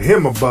give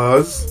him a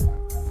buzz.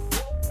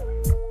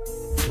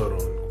 Hold on,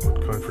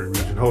 what country,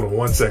 region? Hold on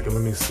one second.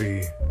 Let me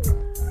see.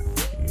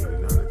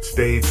 United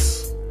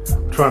States.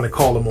 I'm trying to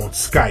call him on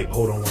Skype.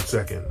 Hold on one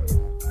second.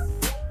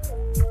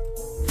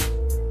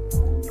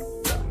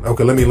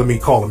 Okay, let me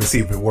call him and see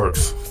if it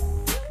works.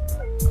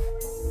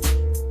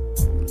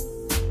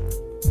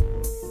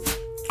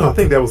 Oh, I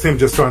think that was him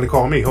just trying to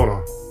call me. Hold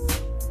on.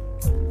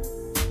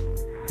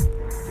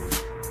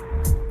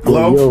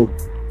 Hello? Yo.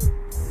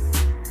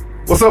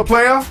 What's up,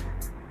 player?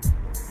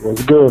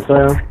 What's good,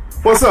 fam?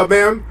 What's up,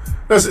 man?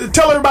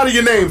 Tell everybody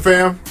your name,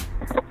 fam.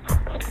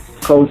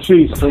 Coach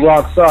Cheese,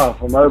 Tariq Nasheed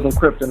from Urban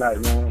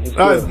Kryptonite,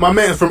 man. My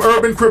man from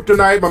Urban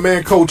Kryptonite, my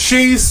man Coach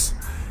Cheese.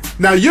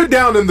 Now, you're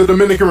down in the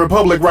Dominican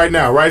Republic right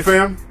now, right,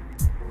 fam?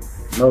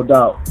 No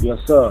doubt. Yes,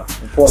 sir.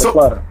 In Puerto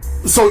Plata.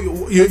 So,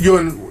 you're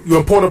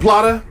in Puerto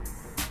Plata?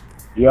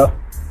 Yep.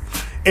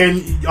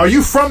 And are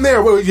you from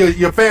there? Well,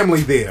 your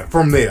family there,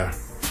 from there?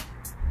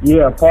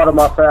 Yeah, part of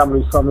my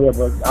family's from here,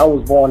 but I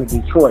was born in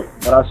Detroit.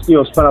 But I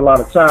still spend a lot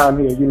of time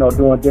here, you know,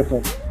 doing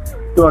different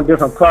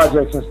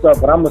projects and stuff.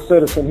 But I'm a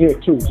citizen here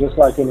too, just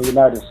like in the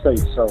United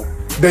States. So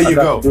there you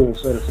go. Dual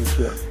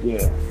citizenship.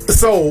 Yeah.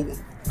 So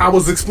I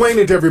was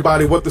explaining to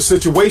everybody what the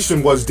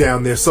situation was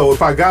down there. So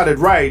if I got it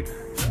right,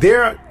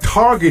 they're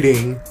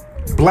targeting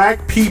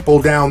black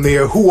people down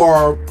there who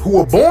are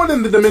born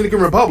in the Dominican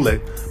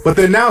Republic, but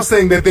they're now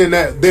saying that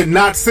they're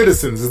not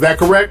citizens. Is that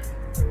correct?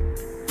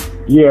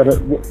 Yeah.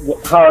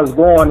 How it's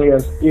going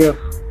is if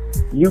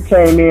you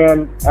came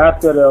in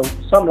after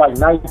something like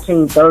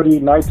 1930,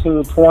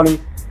 1920,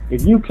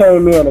 if you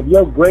came in, if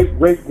your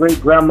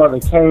great-great-great-grandmother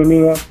came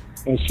in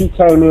and she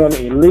came in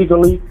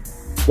illegally,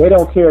 they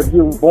don't care if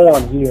you were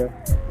born here.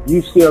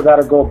 You still got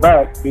to go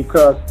back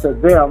because to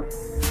them,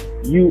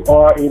 you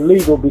are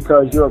illegal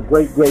because your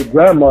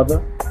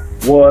great-great-grandmother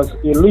was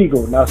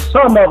illegal. Now,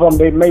 some of them,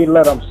 they may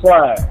let them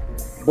slide,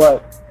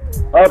 but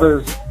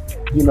others,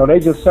 you know, they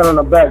just sending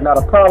them back. Now,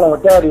 the problem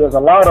with that is a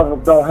lot of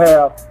them don't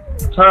have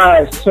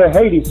ties to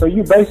Haiti, so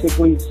you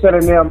basically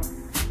sending them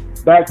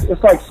back.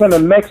 It's like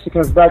sending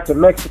Mexicans back to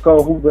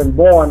Mexico who've been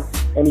born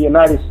in the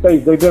United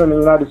States. They've been in the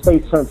United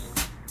States since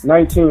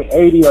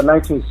 1980 or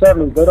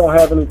 1970s. They don't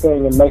have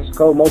anything in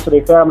Mexico. Most of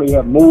their family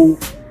have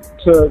moved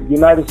to the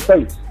United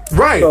States.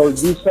 Right. So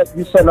you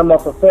set them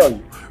up for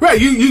failure. Right.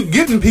 You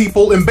getting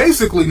people and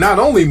basically not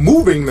only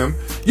moving them,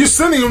 you're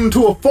sending them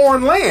to a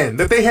foreign land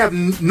that they have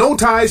no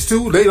ties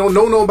to. They don't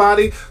know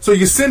nobody. So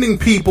you're sending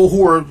people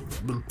who are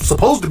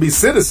supposed to be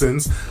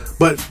citizens,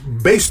 but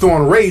based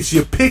on race,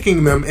 you're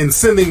picking them and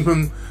sending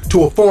them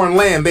to a foreign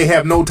land they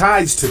have no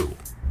ties to.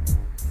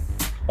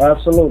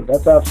 Absolutely.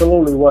 That's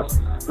absolutely what.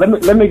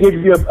 Let me give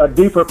you a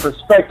deeper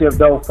perspective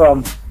though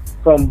from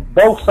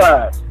both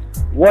sides.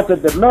 What the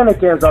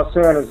Dominicans are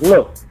saying is,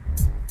 look,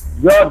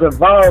 you're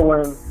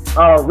devouring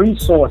our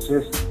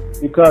resources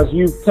because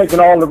you've taken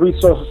all the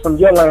resources from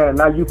your land and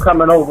now you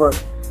coming over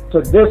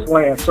to this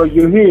land. So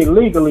you're here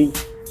illegally,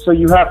 so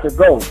you have to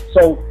go.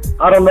 So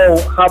I don't know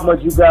how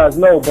much you guys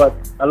know, but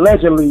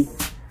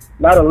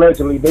not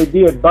allegedly, they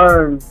did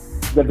burn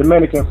the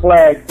Dominican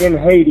flag in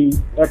Haiti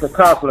at the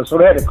consulate. So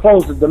they had to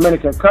close the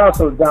Dominican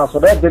consulate down. So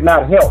that did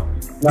not help.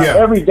 Now,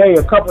 every day,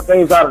 a couple of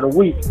days out of the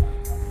week,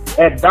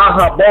 at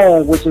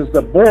Dajabon, which is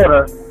the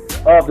border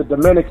of the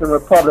Dominican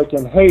Republic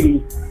and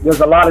Haiti, there's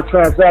a lot of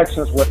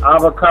transactions with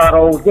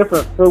avocados,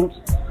 different fruits,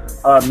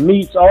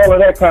 meats, all of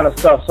that kind of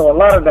stuff. So a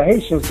lot of the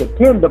Haitians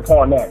depend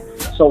upon that.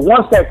 So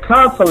once that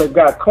consulate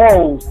got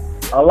closed,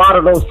 a lot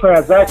of those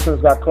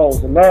transactions got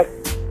closed, and that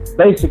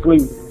basically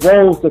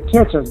rose the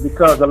tensions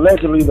because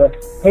allegedly the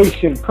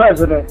Haitian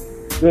president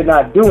did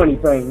not do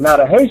anything. Now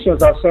the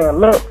Haitians are saying,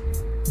 look,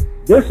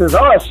 this is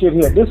our shit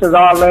here. This is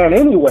our land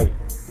anyway.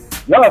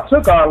 Y'all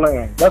took our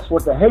land. That's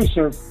what the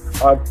Haitians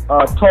are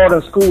taught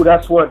in school.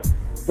 That's what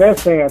they're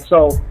saying.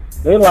 So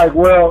they like,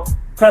 well,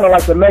 kind of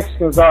like the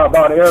Mexicans are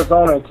about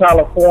Arizona and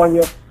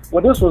California.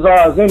 Well, this was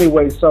ours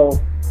anyway, so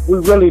we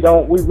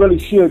really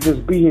should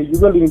just be here. You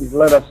really need to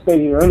let us stay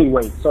here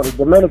anyway. So the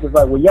Dominicans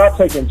like, well, y'all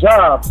taking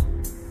jobs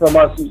from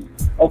us.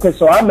 Okay,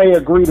 so I may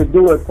agree to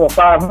do it for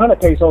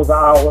 500 pesos an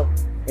hour,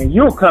 and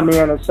you'll come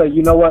in and say,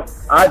 you know what,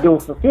 I do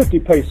it for 50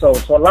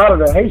 pesos. So a lot of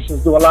the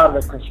Haitians do a lot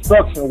of the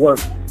construction work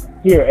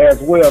here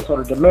as well.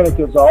 So the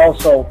Dominicans are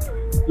also,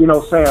 you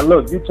know, saying,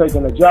 look, you're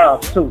taking the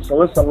jobs too.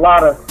 So it's a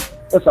lot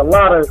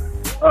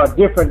of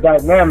different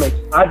dynamics.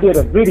 I did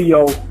a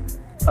video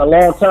a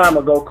long time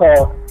ago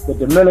called The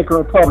Dominican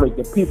Republic,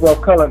 the people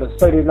of color that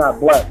say they're not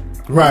black.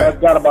 Right.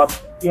 That got about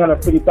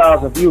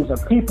 350,000 views,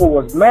 and people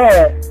was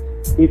mad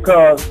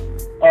because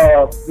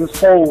of this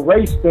whole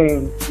race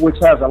thing, which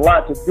has a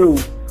lot to do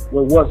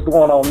with what's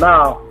going on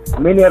now.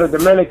 Many of the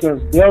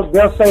Dominicans,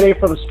 they'll say they're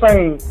from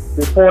Spain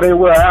before they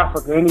were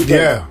Africa any day.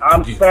 Yeah.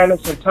 I'm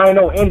Spanish and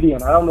Taino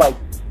Indian. And I'm like,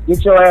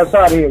 get your ass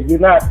out of here. You're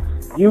not,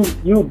 you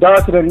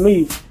darker than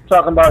me,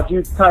 talking about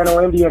you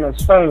Taino Indian in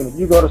Spain. If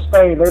you go to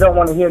Spain, they don't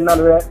want to hear none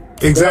of that.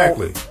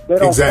 Exactly. They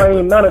don't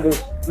claim none of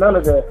this, none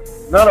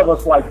of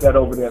us like that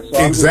over there.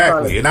 So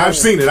exactly. And I've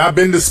seen it. I've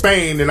been to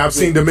Spain, and I've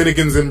seen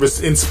Dominicans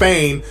in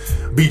Spain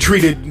be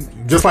treated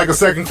just like a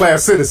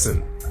second-class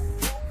citizen.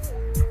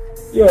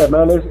 Yeah,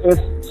 man.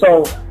 It's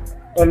so,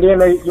 and then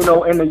they, you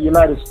know, in the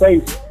United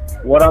States,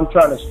 what I'm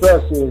trying to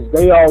stress is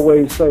they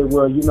always say,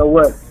 well, you know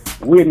what,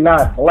 we're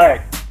not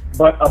black.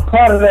 But a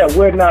part of that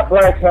we're not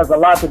black has a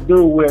lot to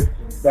do with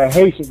the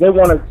Haitians. They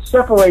want to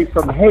separate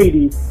from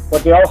Haiti,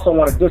 but they also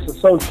want to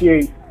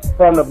disassociate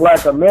from the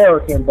black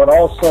American, but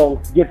also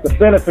get the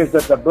benefits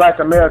that the black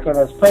American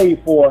has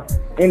paid for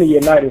in the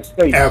United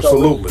States.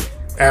 Absolutely. So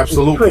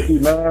Absolutely. It's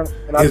tricky, man.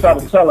 And I try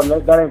to tell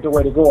them that ain't the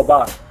way to go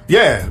about it.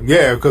 Yeah,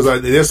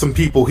 because there's some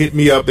people hit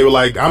me up. They were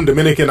like, I'm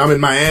Dominican, I'm in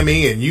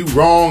Miami, and you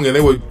wrong. And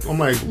I'm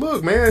like,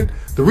 look, man,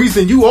 the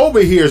reason you over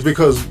here is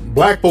because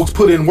black folks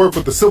put in work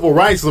with the civil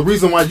rights. The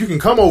reason why you can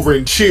come over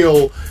and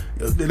chill,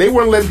 they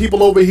weren't letting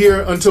people over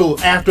here until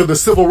after the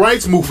civil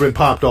rights movement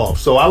popped off.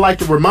 So I like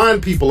to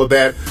remind people of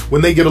that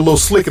when they get a little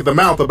slick at the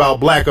mouth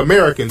about black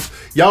Americans.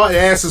 Y'all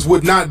asses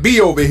would not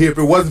be over here if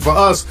it wasn't for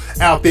us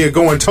out there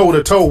going toe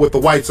to toe with the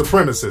white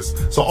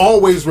supremacists. So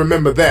always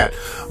remember that.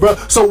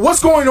 So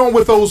what's going on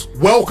with those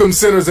welcome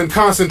centers and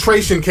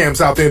concentration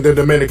camps out there in the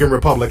Dominican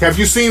Republic? Have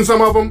you seen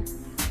some of them?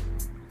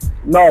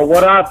 No,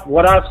 what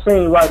I've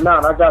seen right now,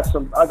 and I got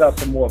some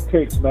more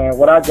pics, man.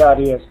 What I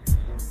got is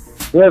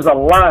there's a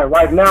line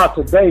right now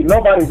today.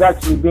 Nobody's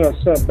actually being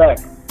sent back.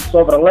 So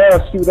over the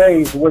last few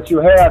days, what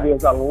you have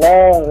is a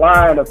long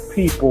line of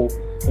people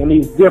in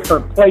these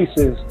different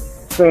places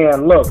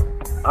saying, "Look,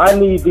 I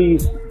need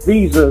these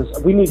visas.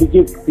 We need to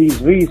get these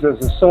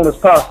visas as soon as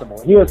possible."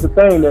 Here's the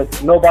thing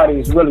that nobody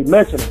is really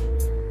mentioning.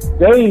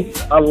 They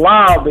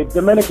allowed, the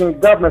Dominican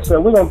government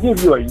said, "We're gonna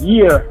give you a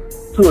year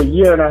to a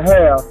year and a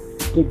half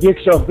to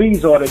get your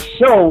visa or to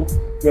show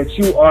that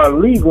you are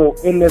legal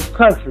in this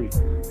country."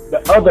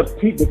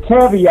 The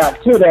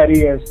caveat to that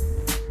is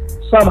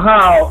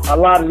somehow a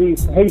lot of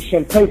these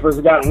Haitian papers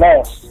got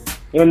lost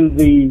in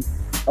the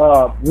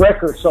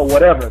records or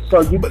whatever.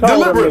 So you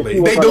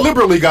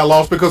deliberately got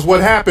lost because what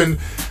happened?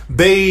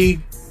 They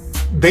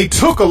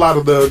took a lot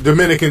of the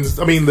Dominicans.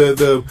 I mean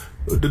the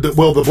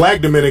black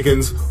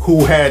Dominicans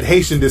who had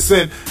Haitian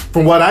descent.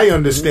 From what I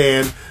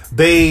understand,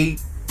 the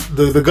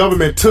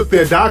government took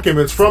their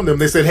documents from them.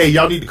 They said, "Hey,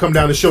 y'all need to come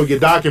down and show your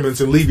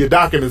documents and leave your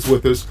documents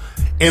with us."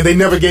 And they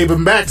never gave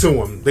them back to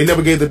them. They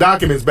never gave the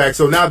documents back.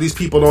 So now these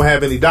people don't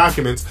have any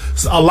documents,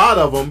 a lot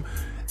of them.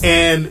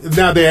 And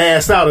now they're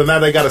asked out, and now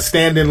they got to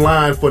stand in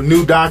line for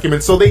new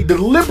documents. So they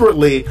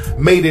deliberately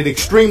made it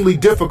extremely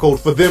difficult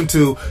for them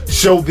to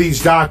show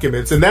these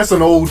documents. And that's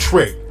an old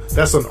trick.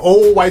 That's an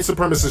old white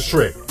supremacist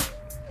trick.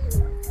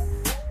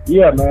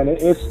 Yeah, man.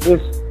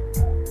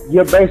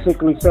 You're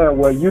basically saying,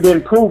 well, you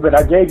didn't prove it.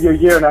 I gave you a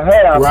year and a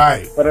half.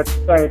 Right. But at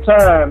the same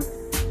time,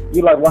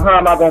 you're like, well, how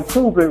am I going to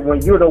prove it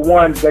when you're the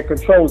one that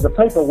controls the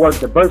paperwork,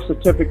 the birth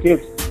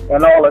certificates,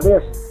 and all of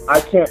this? I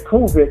can't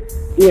prove it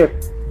if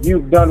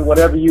you've done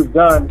whatever you've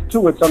done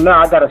to it. So now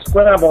I got to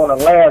scramble on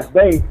the last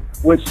day,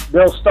 which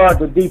they'll start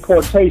the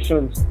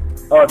deportations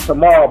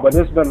tomorrow. But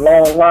it's been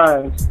long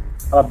lines,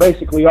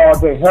 basically all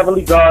day,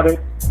 heavily guarded,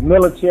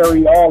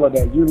 military, all of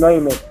that, you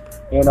name it.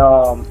 And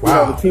wow.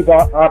 You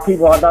know, our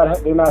people are not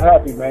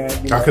happy, man.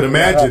 You know, I can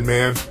imagine,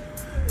 man.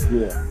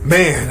 Yeah.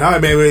 Man, all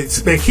right,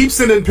 man, keep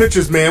sending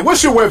pictures, man.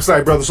 What's your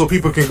website, brother, so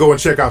people can go and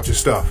check out your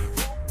stuff?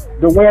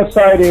 The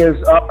website is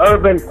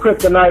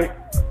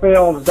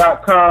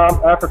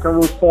urbankryptonitefilms.com. African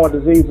Roots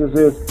Foreign Diseases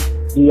is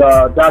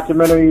the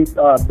documentary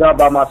done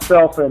by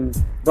myself and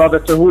brother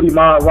Tahuti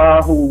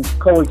Mara, who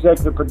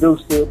co-executive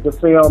produced the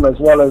film, as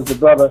well as the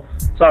brother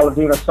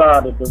Saladin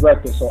Assad, the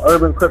director. So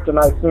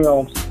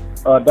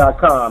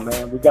urbankryptonitefilms.com,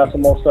 man. We got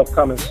some more stuff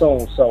coming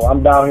soon. So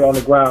I'm down here on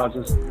the ground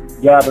just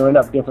gathering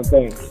up different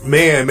things.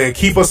 Man,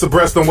 keep us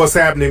abreast on what's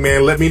happening,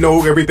 man. Let me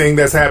know everything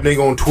that's happening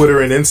on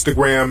Twitter and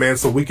Instagram, man,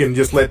 so we can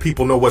just let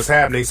people know what's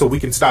happening, so we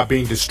can stop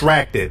being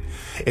distracted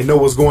and know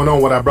what's going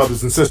on with our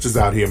brothers and sisters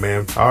out here,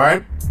 man. All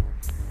right?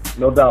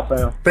 No doubt,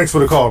 fam. Thanks for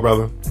the call,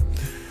 brother.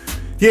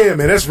 Yeah,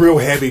 man, that's real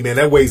heavy, man.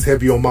 That weighs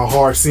heavy on my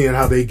heart, seeing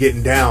how they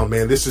getting down,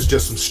 man. This is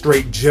just some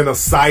straight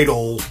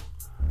genocidal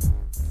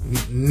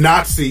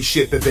Nazi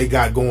shit that they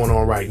got going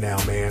on right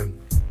now, man.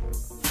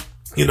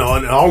 You know,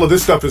 and all of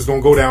this stuff is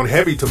going to go down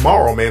heavy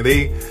tomorrow, man.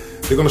 They're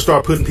going to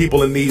start putting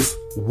people in these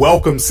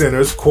welcome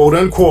centers, quote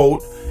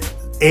unquote,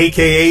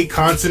 aka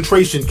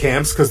concentration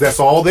camps, because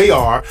that's all they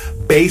are,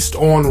 based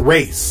on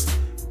race.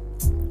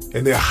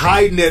 And they're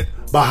hiding it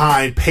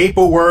behind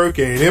paperwork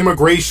and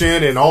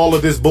immigration and all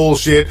of this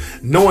bullshit,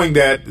 knowing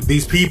that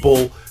these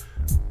people,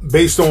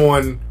 based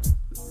on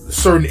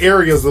certain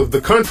areas of the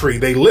country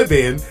they live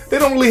in, they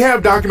don't really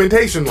have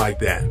documentation like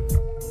that.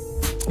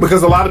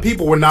 Because a lot of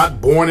people were not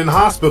born in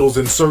hospitals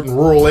in certain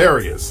rural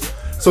areas.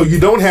 So you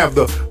don't have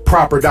the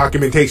proper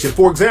documentation.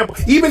 For example,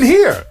 even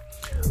here,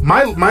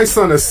 my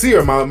son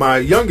Asir, my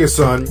youngest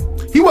son,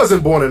 he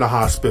wasn't born in a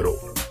hospital.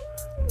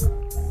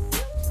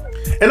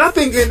 And I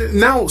think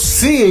now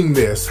seeing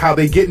this, how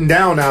they getting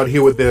down out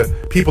here with the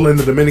people in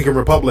the Dominican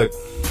Republic,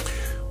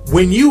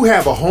 when you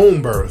have a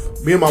home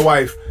birth, me and my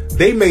wife,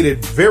 they made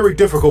it very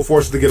difficult for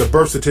us to get a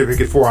birth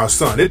certificate for our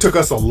son. It took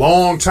us a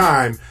long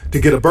time to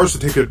get a birth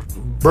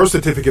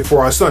certificate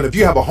for our son. If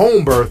you have a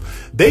home birth,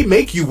 they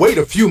make you wait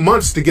a few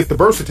months to get the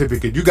birth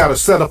certificate. You got to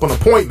set up an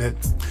appointment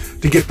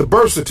to get the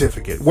birth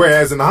certificate.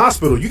 Whereas in the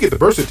hospital, you get the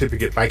birth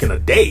certificate like in a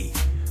day.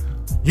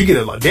 You get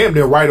it like damn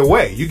near right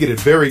away. You get it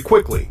very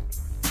quickly.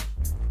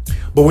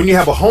 But when you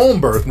have a home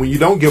birth, when you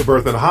don't give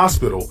birth in a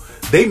hospital,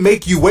 they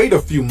make you wait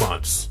a few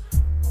months.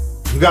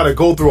 You got to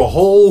go through a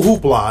whole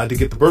hoopla to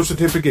get the birth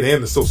certificate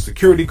and the Social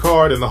Security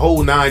card and the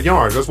whole 9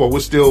 yards. That's why we're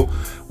still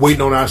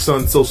waiting on our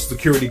son's Social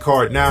Security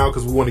card now,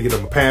 because we want to get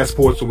him a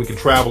passport so we can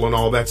travel and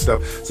all that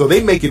stuff. So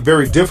they make it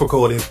very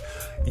difficult if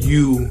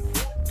you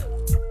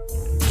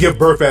give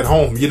birth at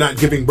home. You're not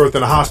giving birth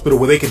in a hospital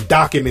where they can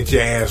document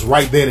your ass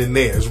right then and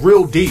there. It's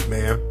real deep,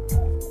 man.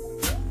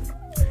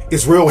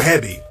 It's real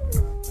heavy.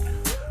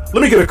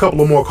 Let me get a couple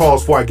of more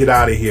calls before I get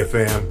out of here,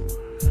 fam.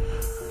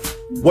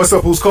 What's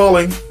up? Who's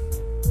calling?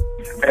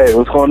 Hey,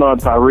 what's going on,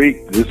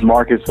 Tariq? This is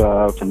Marcus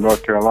from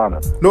North Carolina.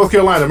 North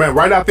Carolina, man.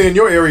 Right out there in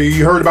your area,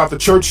 you heard about the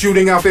church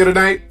shooting out there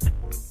tonight?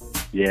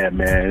 Yeah,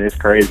 man. It's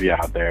crazy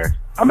out there.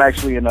 I'm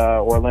actually in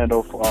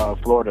Orlando,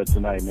 Florida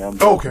tonight, man. I'm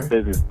doing some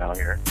business down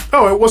here.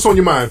 Oh, what's on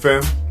your mind,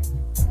 fam?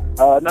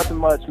 Nothing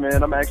much,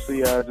 man. I'm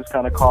actually just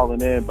kind of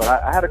calling in, but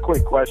I had a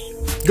quick question.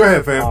 Go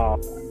ahead, fam.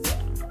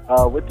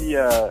 With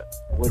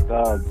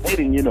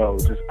dating,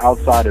 just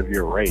outside of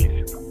your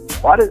race,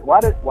 why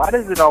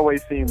does it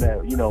always seem that,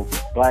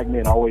 black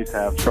men always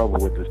have trouble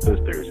with the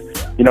sisters?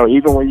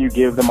 Even when you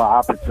give them an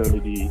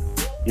opportunity,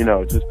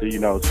 just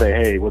to, say,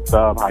 hey, what's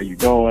up? How you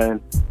doing?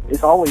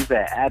 It's always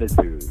that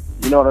attitude.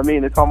 You know what I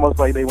mean? It's almost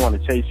like they want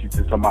to chase you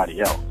to somebody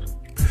else.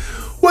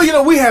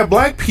 Well, we have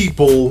black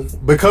people,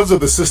 because of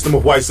the system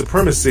of white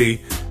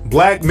supremacy,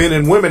 black men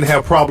and women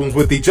have problems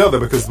with each other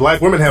because black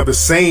women have the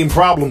same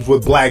problems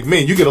with black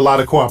men. You get a lot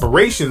of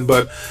cooperation,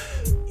 but,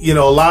 a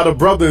lot of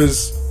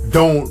brothers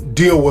don't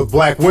deal with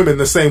black women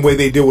the same way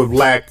they deal with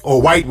black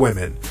or white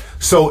women.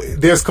 So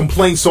there's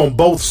complaints on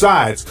both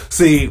sides.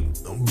 See,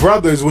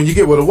 brothers, when you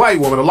get with a white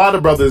woman, a lot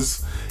of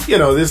brothers,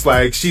 it's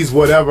like, she's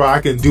whatever, I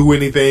can do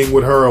anything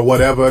with her or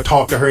whatever,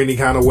 talk to her any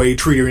kind of way,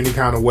 treat her any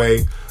kind of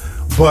way.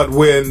 But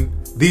when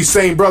these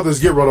same brothers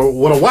get with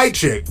a white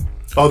chick,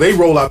 they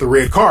roll out the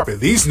red carpet.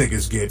 These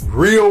niggas get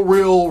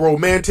real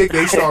romantic.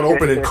 They start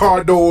opening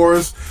car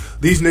doors.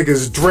 These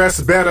niggas dress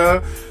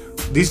better.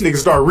 These niggas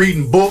start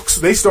reading books.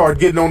 They start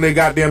getting on their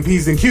goddamn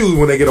P's and Q's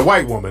when they get a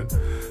white woman.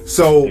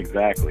 So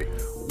exactly,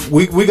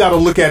 we got to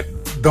look at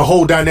the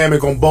whole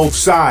dynamic on both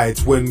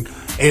sides.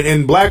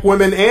 And black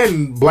women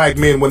and black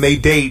men, when they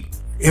date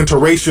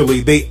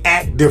interracially, they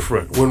act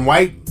different. When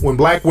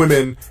black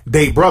women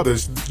date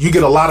brothers, you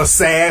get a lot of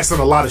sass and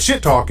a lot of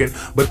shit talking.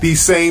 But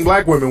these same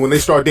black women, when they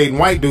start dating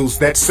white dudes,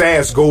 that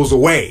sass goes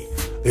away.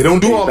 They don't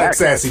do all that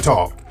sassy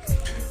talk.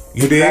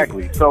 You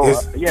exactly. dig? So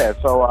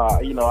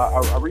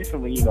I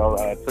recently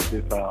took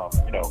this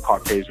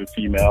Caucasian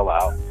female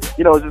out.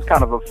 It was just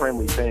kind of a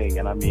friendly thing,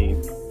 and I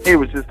mean, it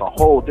was just a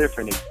whole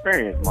different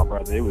experience, my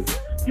brother. It was,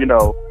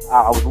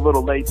 I was a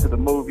little late to the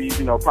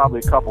movies, probably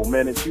a couple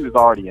minutes. She was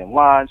already in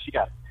line. She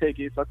got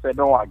tickets. I said,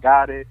 no, I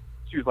got it.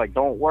 She was like,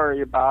 don't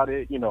worry about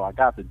it. I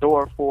got the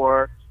door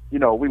for her.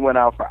 We went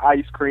out for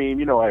ice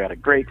cream. I had a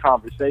great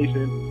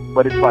conversation.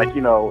 But it's like,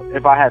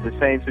 if I had the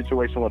same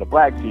situation with a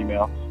black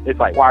female, it's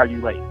like, why are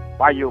you late?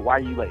 Why are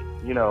you late?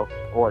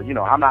 Or,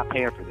 I'm not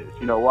paying for this.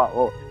 What?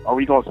 Or, are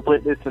we going to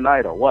split this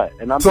tonight or what?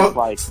 And I'm just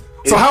like...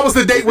 So how was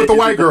the date with the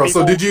white girl?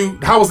 So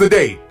how was the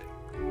date?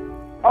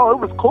 Oh, it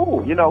was cool.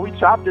 We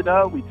chopped it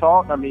up. We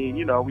talked. I mean,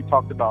 we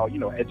talked about,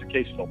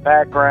 educational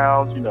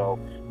backgrounds,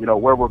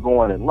 where we're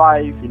going in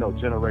life,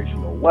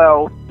 generational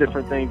wealth,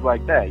 different things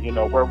like that,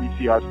 where we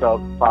see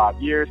ourselves in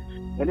 5 years.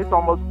 And it's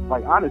almost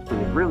like, honestly,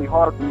 it's really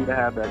hard for me to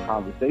have that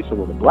conversation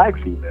with a black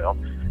female,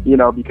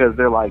 because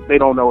they're like, they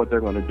don't know what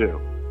they're going to do.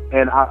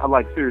 And I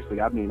like,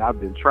 seriously, I mean, I've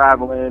been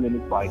traveling and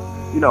it's like,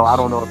 I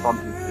don't know if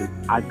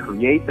I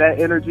create that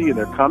energy and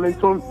they're coming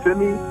to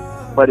me,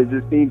 but it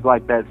just seems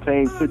like that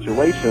same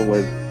situation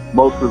with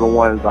most of the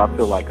ones I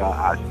feel like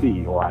I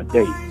see or I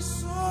date.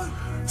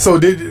 So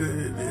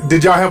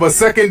did y'all have a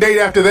second date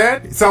after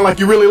that? It sounded like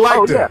you really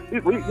liked her.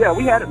 We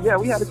had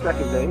a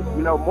second date.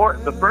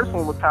 The first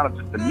one was kind of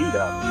just a meet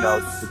up,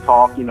 just to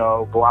talk,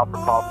 go out for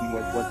coffee,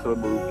 went to a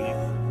movie.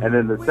 And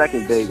then the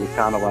second date was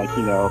kind of like,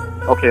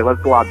 okay,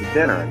 let's go out to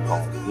dinner and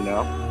talk,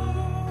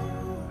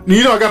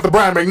 I got the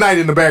Brian McKnight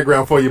in the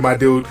background for you, my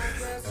dude.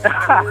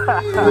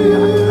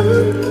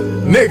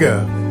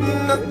 Nigga.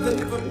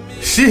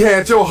 She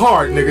had your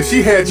heart, nigga.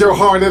 She had your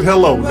heart at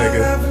hello,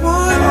 nigga.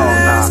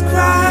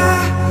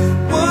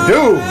 Oh,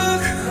 Dude.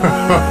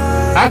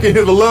 I can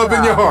hear the love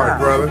in your heart,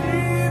 brother.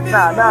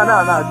 Nah.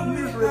 She's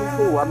just really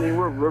cool. I mean,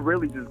 we're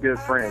really just good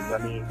friends. I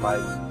mean, like,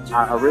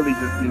 I really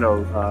just,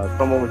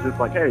 someone was just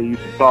like, hey, you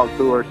should talk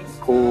to her. She's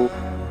cool.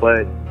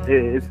 But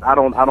I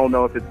don't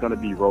know if it's going to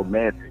be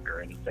romantic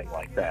or anything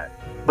like that.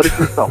 But it's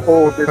just a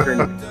whole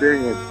different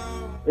experience.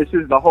 It's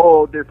just a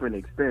whole different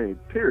experience,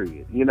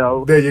 period,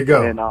 There you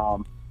go. And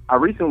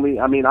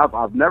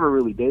I've never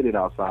really dated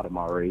outside of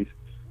my race.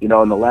 And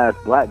the last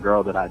black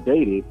girl that I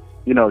dated,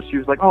 she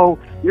was like, oh,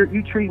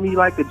 you treat me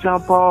like a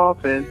jump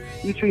off and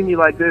you treat me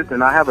like this.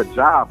 And I have a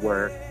job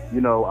where,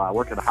 I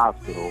work at a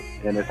hospital.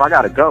 And if I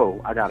got to go,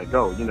 I got to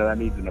go. That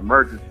means an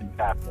emergency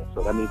happening.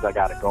 So that means I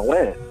got to go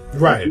in.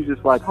 Right. And she's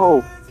just like,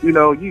 oh,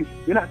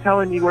 you're not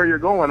telling me where you're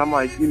going. I'm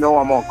like, I'm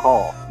on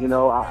call.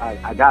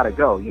 I got to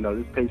go.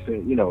 This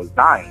patient, is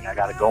dying. I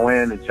got to go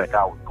in and check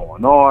out what's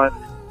going on.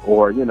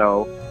 Or,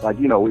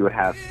 we would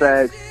have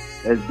sex.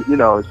 And,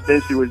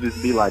 then she would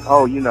just be like,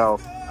 oh,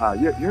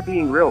 you're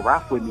being real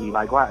rough with me.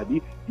 Like, why?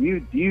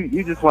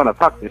 you just want to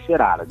fuck the shit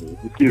out of me.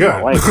 Excuse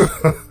my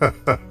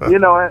language. You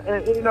know,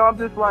 and you know, I'm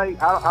just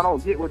like, I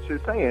don't get what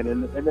you're saying,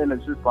 and then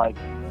it's just like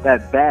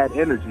that bad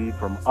energy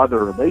from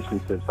other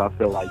relationships. I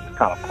feel like it's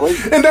kind of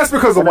crazy, and that's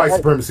because of white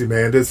supremacy,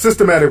 man. The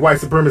systematic white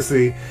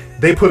supremacy,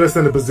 they put us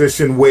in a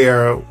position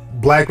where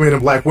black men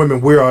and black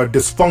women, we are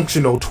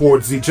dysfunctional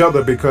towards each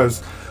other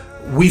because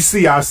we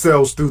see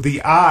ourselves through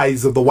the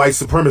eyes of the white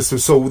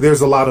supremacists. So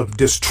there's a lot of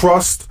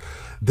distrust.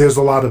 There's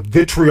a lot of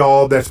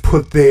vitriol that's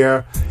put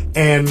there,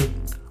 and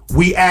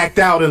we act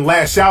out and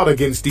lash out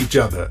against each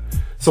other.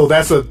 So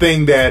that's a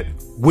thing that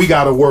we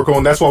got to work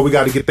on. That's why we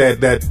got to get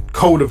that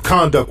code of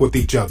conduct with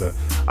each other.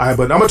 All right,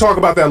 but I'm going to talk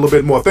about that a little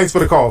bit more. Thanks for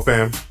the call,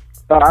 fam.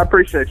 I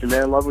appreciate you,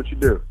 man. Love what you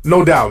do.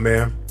 No doubt,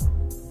 man.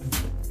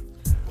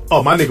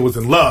 Oh, my nigga was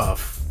in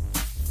love.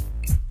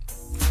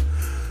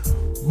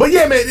 But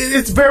yeah, man,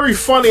 it's very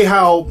funny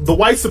how the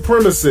white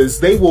supremacists,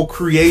 they will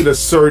create a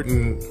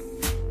certain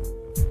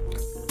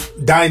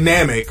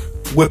dynamic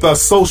with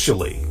us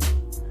socially.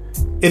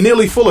 And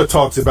Neely Fuller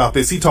talks about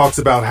this. He talks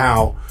about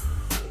how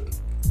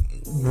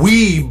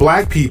we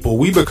black people,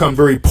 we become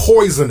very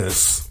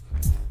poisonous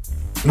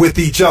with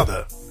each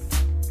other.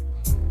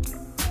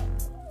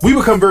 We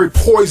become very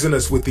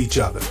poisonous with each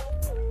other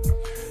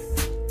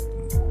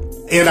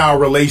in our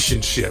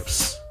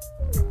relationships.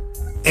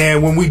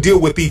 And when we deal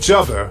with each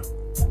other,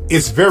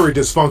 it's very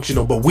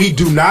dysfunctional, but we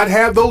do not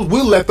have those.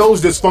 We'll let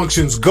those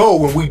dysfunctions go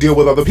when we deal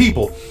with other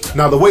people.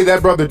 Now, the way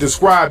that brother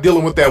described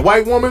dealing with that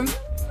white woman,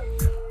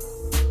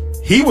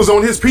 he was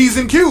on his P's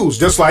and Q's,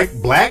 just like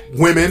black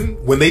women,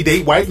 when they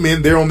date white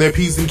men, they're on their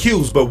P's and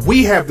Q's. But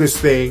we have this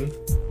thing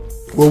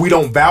where we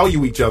don't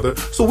value each other,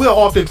 so we'll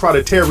often try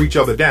to tear each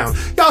other down.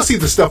 Y'all see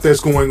the stuff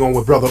that's going on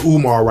with Brother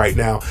Umar right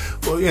now.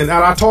 And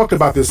I talked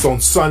about this on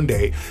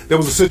Sunday. There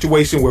was a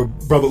situation where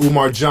Brother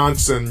Umar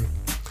Johnson,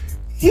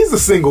 he's a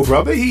single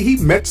brother. He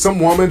met some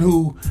woman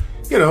who,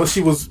 you know,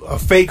 she was a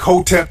fake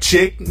Hotep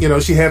chick. You know,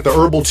 she had the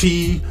herbal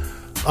tea,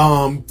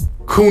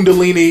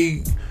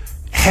 Kundalini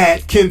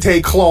hat,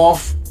 kente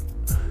cloth,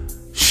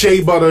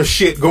 shea butter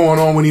shit going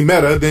on when he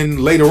met her. Then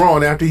later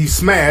on, after he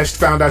smashed,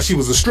 found out she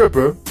was a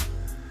stripper.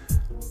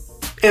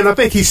 And I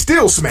think he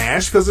still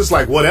smashed because it's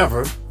like,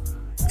 whatever.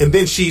 And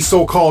then she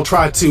so-called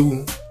tried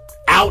to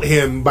out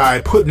him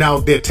by putting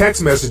out their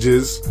text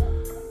messages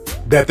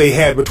that they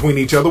had between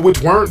each other,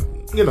 which weren't,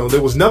 you know,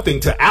 there was nothing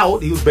to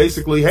out. He was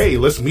basically, hey,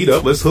 let's meet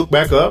up. Let's hook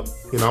back up.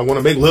 You know, I want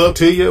to make love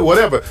to you,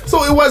 whatever.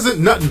 So it wasn't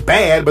nothing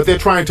bad, but they're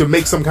trying to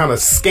make some kind of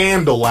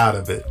scandal out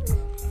of it.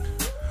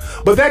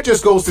 But that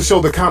just goes to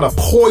show the kind of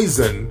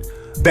poison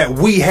that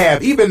we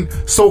have, even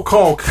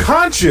so-called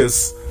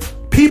conscious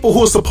people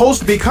who are supposed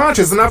to be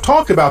conscious. And I've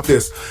talked about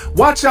this.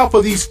 Watch out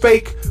for these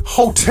fake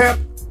Hotep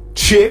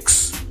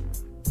chicks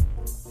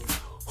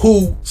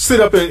who sit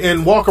up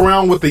and walk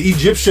around with the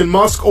Egyptian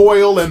musk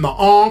oil and the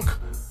Ankh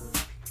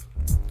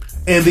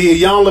and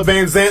the Iyanla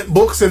Van Zant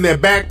books in their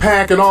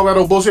backpack and all that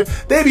old bullshit.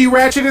 They be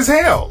ratchet as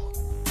hell.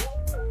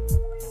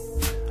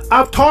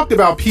 I've talked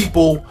about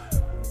people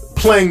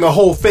playing the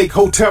whole fake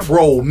Hotep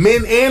role,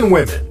 men and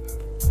women.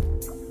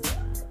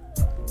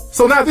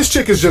 So now this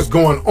chick is just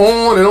going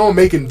on and on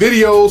making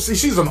videos.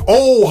 She's an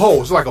old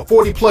hoe. She's like a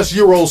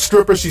 40-plus-year-old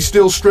stripper. She's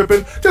still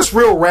stripping. Just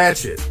real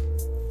ratchet.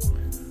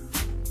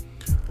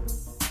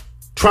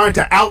 Trying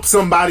to out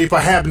somebody for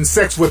having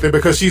sex with her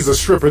because she's a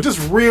stripper. Just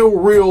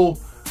real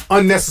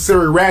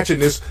unnecessary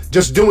ratchetness.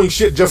 Just doing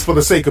shit just for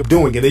the sake of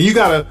doing it. And you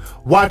gotta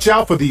watch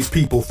out for these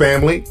people,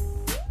 family.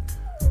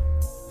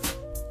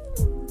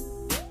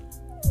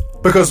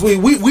 Because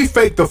we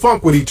fake the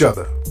funk with each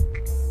other.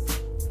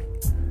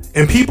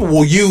 And people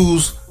will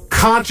use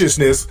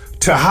consciousness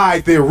to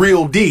hide their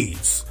real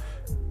deeds.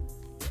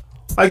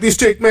 Like this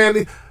chick,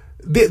 man,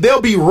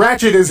 they'll be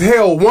ratchet as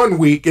hell one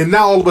week, and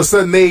now all of a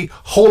sudden they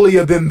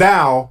holier than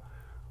thou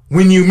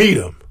when you meet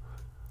them.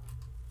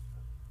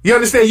 You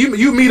understand?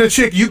 You meet a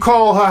chick, you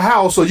call her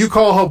house or you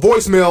call her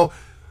voicemail,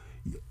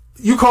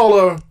 you call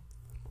her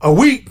a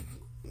week,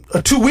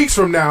 2 weeks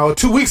from now, or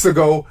 2 weeks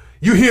ago,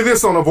 you hear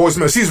this on her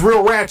voicemail. She's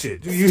real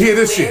ratchet. You hear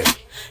this shit.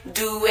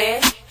 Do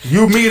it.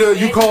 You meet her,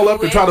 you call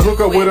up to try to hook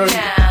up with her.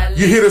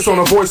 You hear this on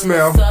her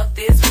voicemail.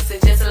 Hey,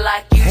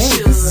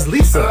 this is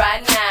Lisa.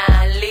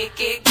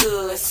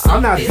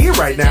 I'm not here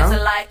right now.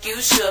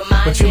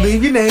 But you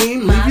leave your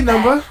name, leave your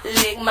number,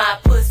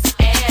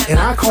 and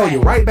I'll call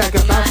you right back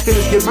after I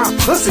finish getting my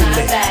pussy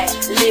licked.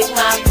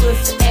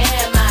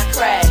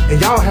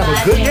 And y'all have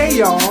a good day,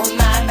 y'all.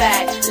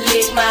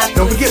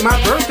 Don't forget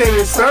my birthday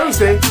is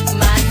Thursday.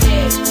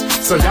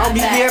 So y'all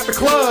meet me at the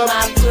club.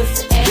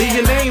 Leave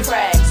your name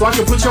so I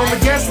can put you on the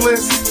guest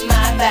list.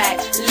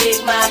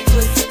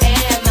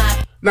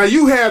 Now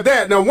you have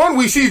that. Now 1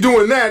 week she's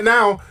doing that.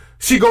 Now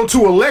she go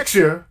to a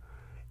lecture,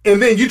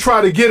 and then you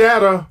try to get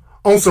at her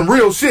on some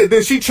real shit.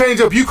 Then she change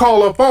up. You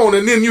call her phone,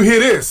 and then you hear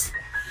this.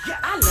 Yeah,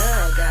 I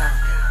love God.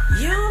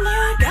 You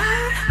love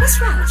God? What's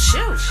wrong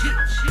with you?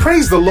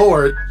 Praise the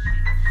Lord.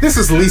 This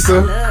is Lisa. I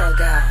love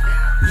God.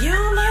 You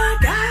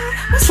love God?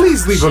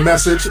 Please leave a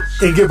message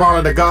and give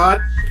honor to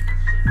God.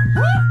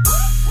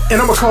 And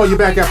I'm going to call you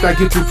back after I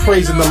get through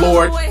praising the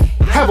Lord.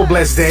 Have a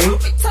blessed day.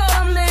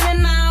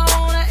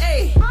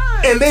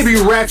 And they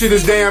be ratchet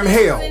as damn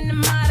hell.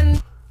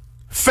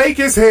 Fake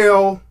as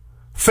hell.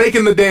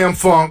 Faking the damn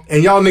funk.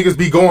 And y'all niggas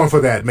be going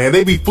for that, man.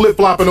 They be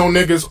flip-flopping on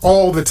niggas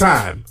all the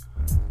time.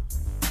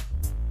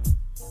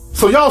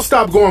 So y'all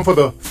stop going for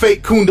the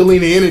fake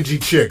Kundalini energy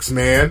chicks,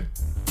 man.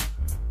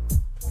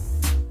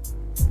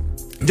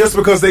 Just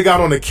because they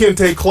got on a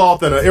kente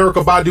cloth and an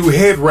Erykah Badu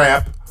head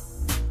wrap,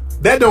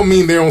 that don't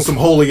mean they're on some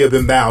holier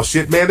than thou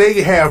shit, man.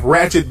 They have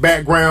ratchet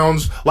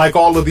backgrounds like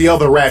all of the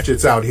other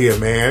ratchets out here,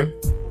 man.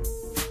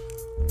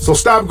 So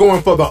stop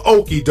going for the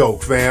okie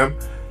doke, fam.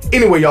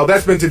 Anyway, y'all,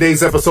 that's been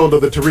today's episode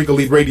of the Tariq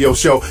Elite Radio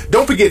Show.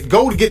 Don't forget,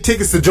 go to get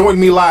tickets to join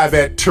me live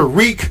at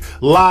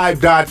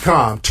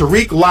TariqLive.com.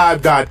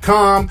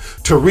 TariqLive.com.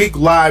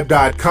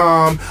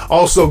 TariqLive.com.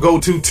 Also go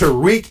to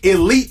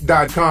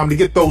TariqElite.com to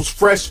get those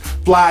fresh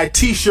fly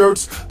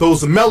t-shirts,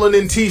 those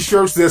melanin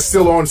t-shirts. They're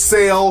still on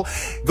sale.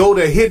 Go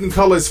to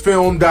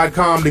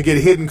HiddenColorsFilm.com to get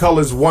Hidden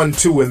Colors 1,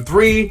 2, and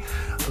 3.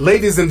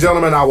 Ladies and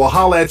gentlemen, I will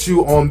holler at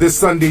you on this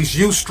Sunday's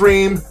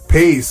Ustream.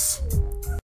 Peace.